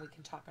just when we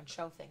can talk and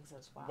show things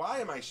as well. Why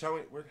am I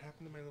showing? What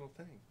happened to my little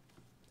thing?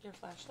 Your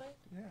flashlight?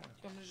 Yeah. Do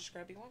you want me to just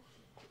grab you one?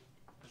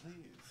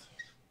 Please.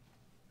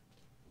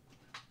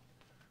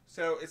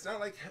 So it's not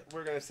like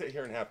we're going to sit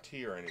here and have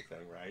tea or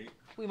anything, right?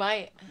 We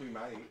might. We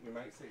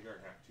might sit here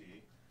and have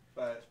tea.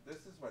 But this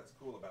is what's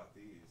cool about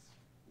these.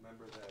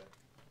 Remember isn't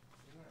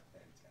that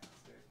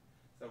fantastic?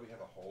 So we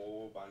have a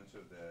whole bunch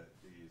of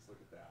these.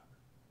 Look at that.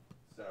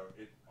 So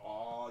it's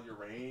all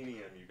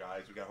uranium, you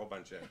guys. We got a whole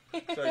bunch of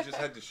it. So I just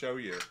had to show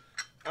you.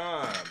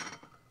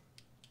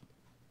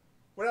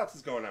 What else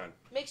is going on?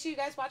 Make sure you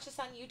guys watch us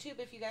on YouTube.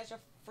 If you guys are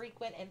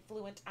frequent and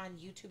fluent on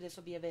YouTube, this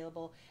will be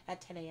available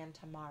at 10 a.m.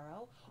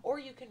 tomorrow. Or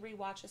you can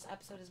rewatch this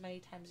episode as many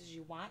times as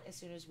you want as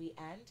soon as we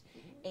end.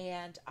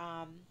 And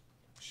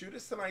shoot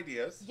us some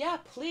ideas. Yeah,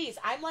 please.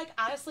 I'm like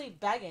honestly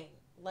begging.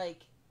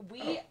 Like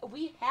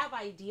we have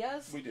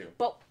ideas. We do.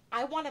 But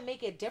I want to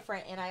make it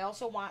different, and I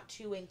also want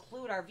to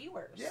include our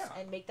viewers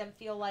and make them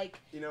feel like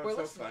we're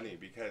it's so funny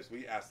because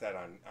we asked that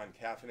on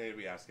Caffeinated,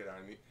 we ask it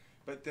on me,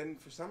 but then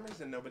for some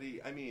reason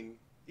nobody. I mean,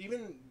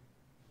 even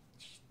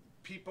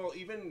people,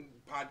 even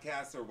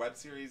podcasts or web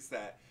series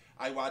that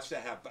I watch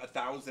that have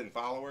 1,000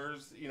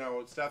 followers,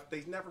 stuff.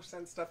 They never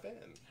send stuff in.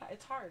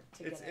 It's hard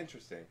to get. It's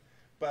interesting,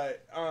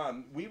 but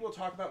we will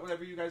talk about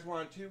whatever you guys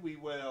want to. We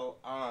will.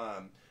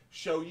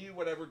 show you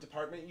whatever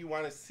department you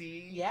want to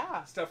see.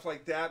 Yeah. Stuff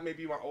like that.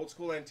 Maybe you want old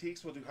school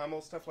antiques. We'll do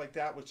Hummel, stuff like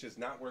that, which is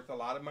not worth a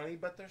lot of money,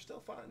 but they're still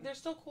fun. They're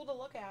still cool to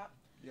look at.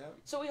 Yeah.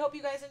 So we hope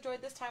you guys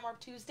enjoyed this Time Warp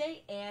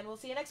Tuesday, and we'll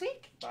see you next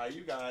week. Bye,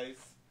 you guys.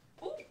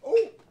 Ooh.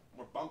 Oh,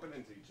 we're bumping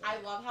into each other.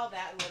 I love how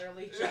that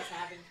literally just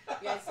happened.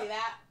 You guys see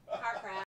that? Car crash.